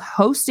O'Donnell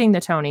hosting the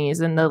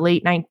Tonys in the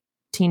late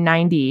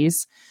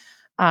 1990s,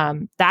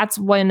 that's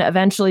when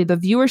eventually the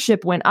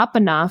viewership went up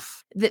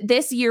enough that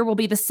this year will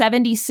be the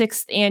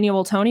 76th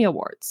annual Tony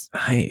Awards.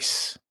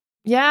 Nice.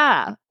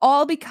 Yeah.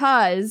 All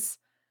because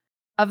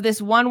of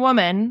this one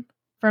woman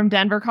from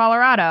Denver,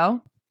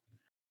 Colorado,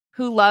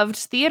 who loved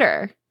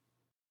theater.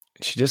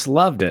 She just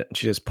loved it.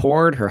 She just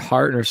poured her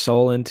heart and her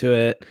soul into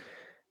it.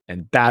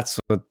 And that's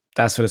what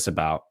it's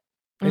about.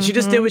 And she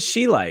just did what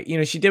she liked. You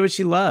know, she did what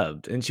she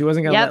loved. And she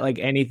wasn't going to let like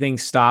anything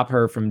stop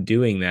her from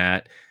doing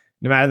that.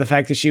 No matter the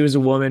fact that she was a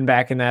woman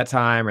back in that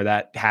time, or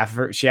that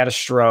she had a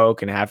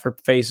stroke and half her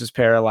face was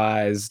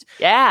paralyzed.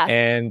 Yeah.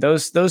 And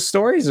those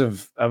stories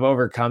of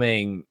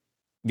overcoming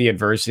the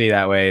adversity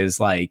that way is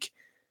like,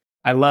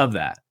 I love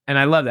that. And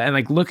I love that. And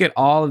like, look at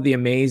all of the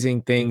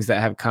amazing things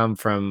that have come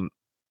from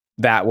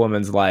that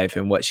woman's life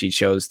and what she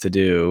chose to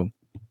do.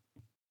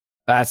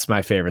 That's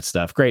my favorite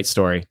stuff. Great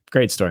story,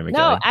 McKelly.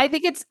 No, I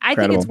think it's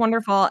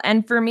wonderful.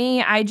 And for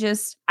me, I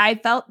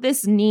felt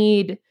this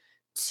need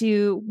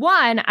to,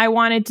 I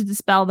wanted to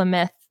dispel the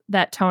myth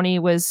that Tony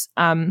was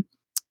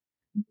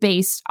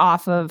based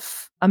off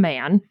of a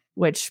man,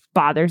 which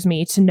bothers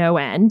me to no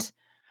end.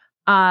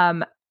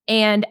 And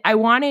I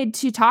wanted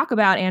to talk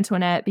about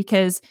Antoinette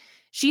because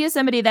she is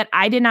somebody that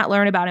I did not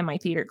learn about in my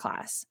theater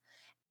class.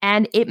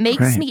 And it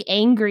makes me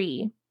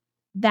angry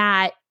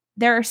that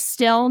there are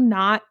still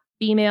not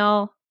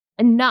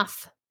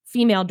enough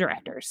female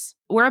directors.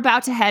 We're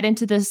about to head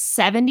into the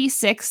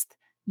 76th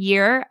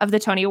year of the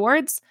Tony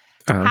Awards.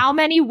 How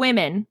many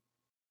women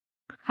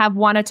have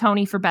won a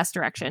Tony for Best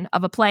Direction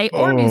of a play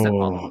or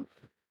musical?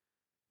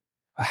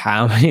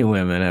 How many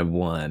women have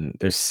won?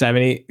 There's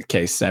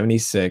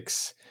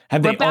 76.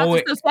 Have We're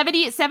about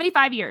to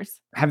 75 years.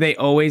 Have they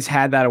always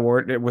had that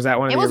award? Was that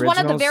one of the originals? It was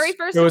one of the very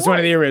first awards. One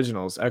of the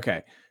originals.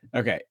 Okay.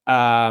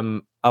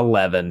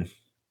 11.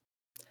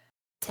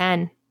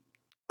 10.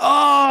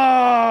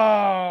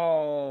 Oh.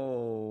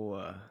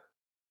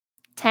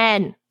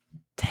 10.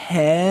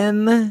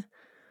 10?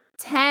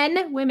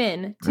 10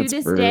 women to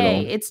this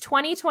day. It's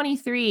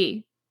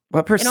 2023.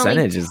 What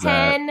percentage is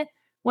that? 10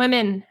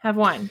 women have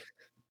won.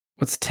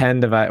 What's 10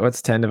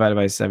 divided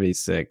by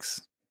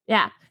 76?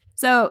 Yeah.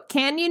 So,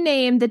 can you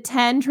name the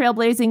 10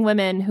 trailblazing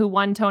women who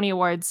won Tony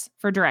Awards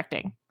for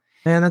directing?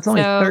 Man, that's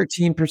only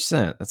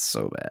 13%. That's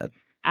so bad.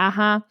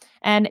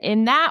 And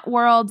in that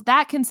world,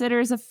 that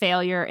considers a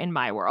failure in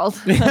my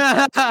world.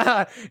 That's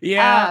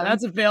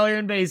a failure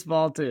in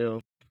baseball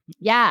too.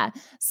 Yeah.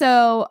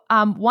 So,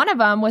 one of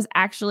them was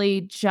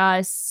actually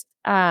just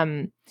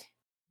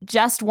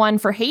one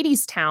for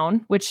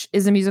Hadestown, which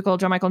is a musical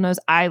John Michael knows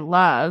I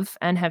love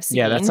and have seen.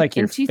 Yeah, that's like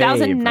your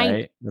 2009. Fave,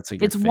 right? That's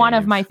like it's one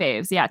of my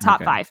faves. Yeah,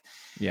 top 5.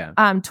 Yeah.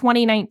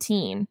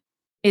 2019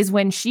 is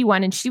when she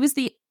won, and she was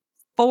the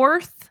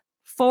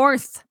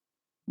fourth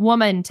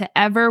woman to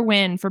ever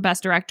win for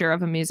Best Director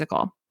of a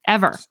Musical.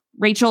 Ever.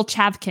 Rachel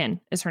Chavkin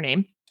is her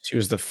name. She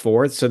was the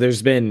 4th. So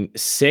there's been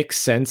 6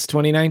 since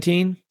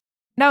 2019?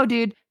 No,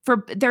 dude.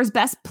 There's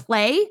Best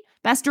Play,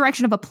 Best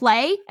Direction of a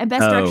Play, and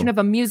Best Direction of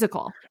a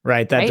Musical.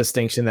 Right. That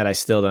distinction that I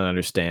still don't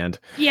understand.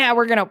 Yeah,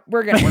 we're gonna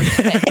work with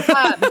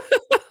it.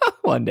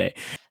 One day.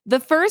 The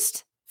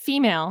first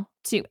female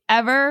to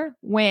ever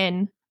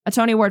win a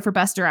Tony Award for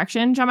Best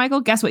Direction, John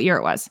Michael, guess what year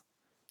it was?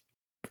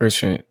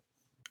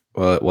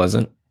 Well, it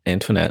wasn't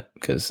Antoinette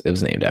because it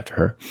was named after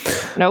her.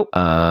 Nope.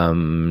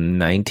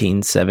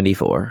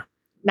 1974.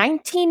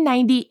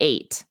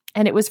 1998.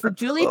 And it was for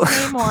Julie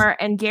Taymor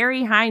and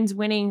Gary Hines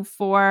winning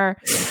for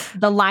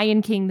The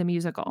Lion King, the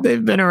musical.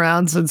 They've been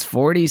around since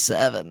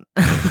 47.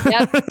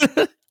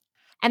 Yep.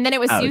 And then it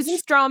was Susan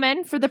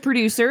Stroman for The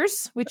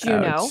Producers, which you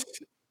know.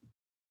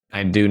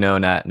 I do know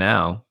that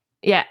now.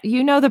 Yeah,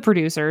 you know The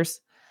Producers.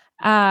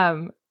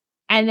 And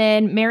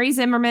then Mary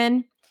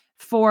Zimmerman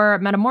for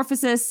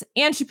Metamorphosis,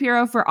 Anne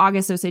Shapiro for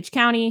August Osage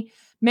County,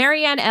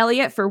 Marianne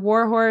Elliott for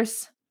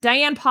Warhorse,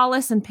 Diane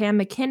Paulus and Pam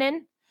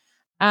McKinnon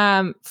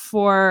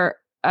for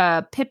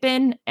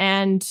Pippin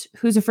and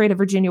Who's Afraid of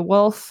Virginia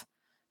Woolf.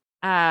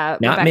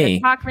 Rebecca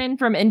Cochran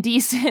from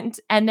Indecent,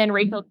 and then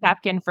Rachel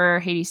Chapkin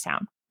for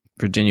Hadestown.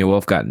 Virginia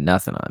Woolf got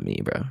nothing on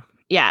me, bro.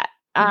 Yeah.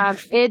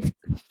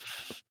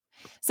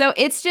 So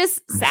it's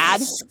just sad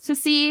to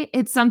see.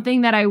 It's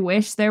something that I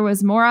wish there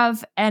was more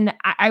of. And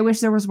I wish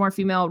there was more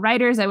female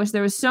writers. I wish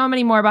there was so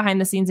many more behind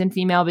the scenes in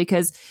female,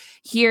 because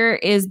here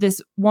is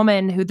this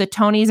woman who the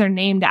Tonys are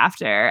named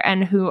after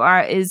and who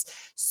is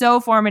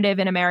so formative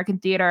in American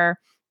theater.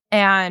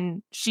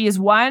 And she is,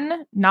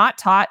 1, not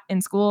taught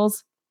in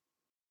schools.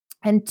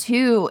 And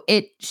 2,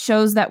 it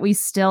shows that we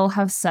still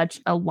have such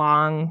a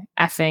long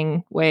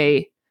effing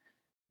way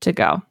to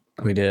go.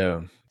 We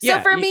do. So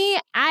for me,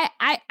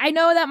 I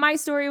know that my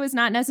story was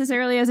not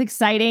necessarily as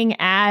exciting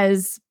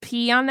as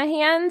Pee on the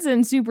Hands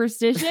and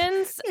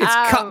Superstitions.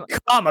 It's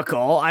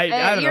comical. I don't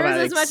know about yours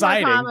is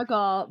exciting. Much more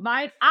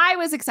comical. I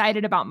was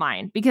excited about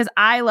mine because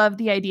I love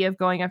the idea of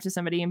going up to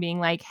somebody and being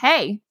like,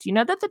 "Hey, do you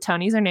know that the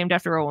Tonys are named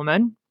after a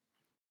woman?"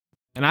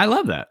 And I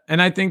love that,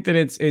 and I think that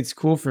it's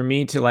cool for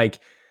me to like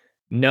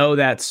know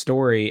that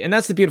story, and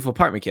that's the beautiful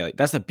part, Michaela.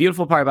 That's the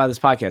beautiful part about this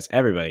podcast.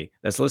 Everybody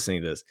that's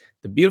listening to this,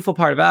 the beautiful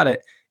part about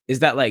it is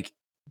that like.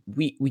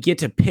 We get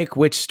to pick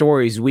which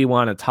stories we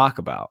want to talk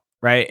about,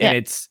 right? Yeah.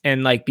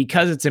 And like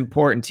because it's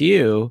important to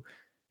you,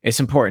 it's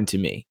important to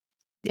me.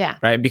 Yeah.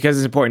 Right? Because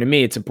it's important to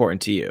me, it's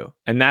important to you.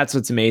 And that's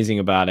what's amazing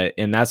about it.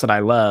 And that's what I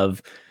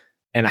love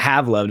and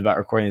have loved about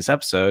recording this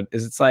episode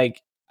is it's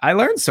like I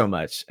learned so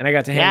much and I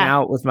got to hang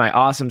out with my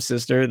awesome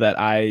sister that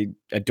I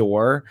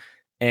adore,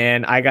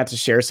 and I got to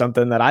share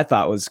something that I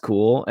thought was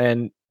cool,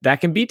 and that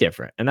can be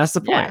different. And that's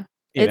the point. Yeah.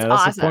 That's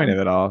awesome. The point of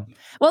it all.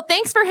 Well,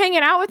 thanks for hanging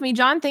out with me,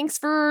 John. Thanks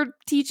for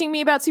teaching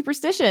me about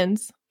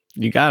Superstitions.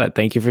 You got it.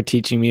 Thank you for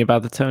teaching me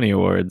about the Tony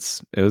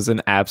Awards. It was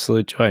an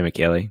absolute joy,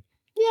 Michaela.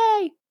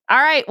 Yay. All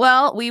right.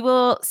 Well, we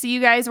will see you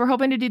guys. We're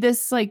hoping to do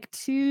this like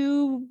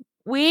 2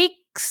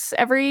 weeks,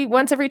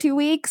 once every 2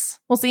 weeks.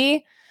 We'll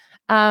see.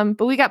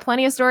 But we got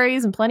plenty of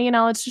stories and plenty of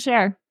knowledge to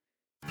share.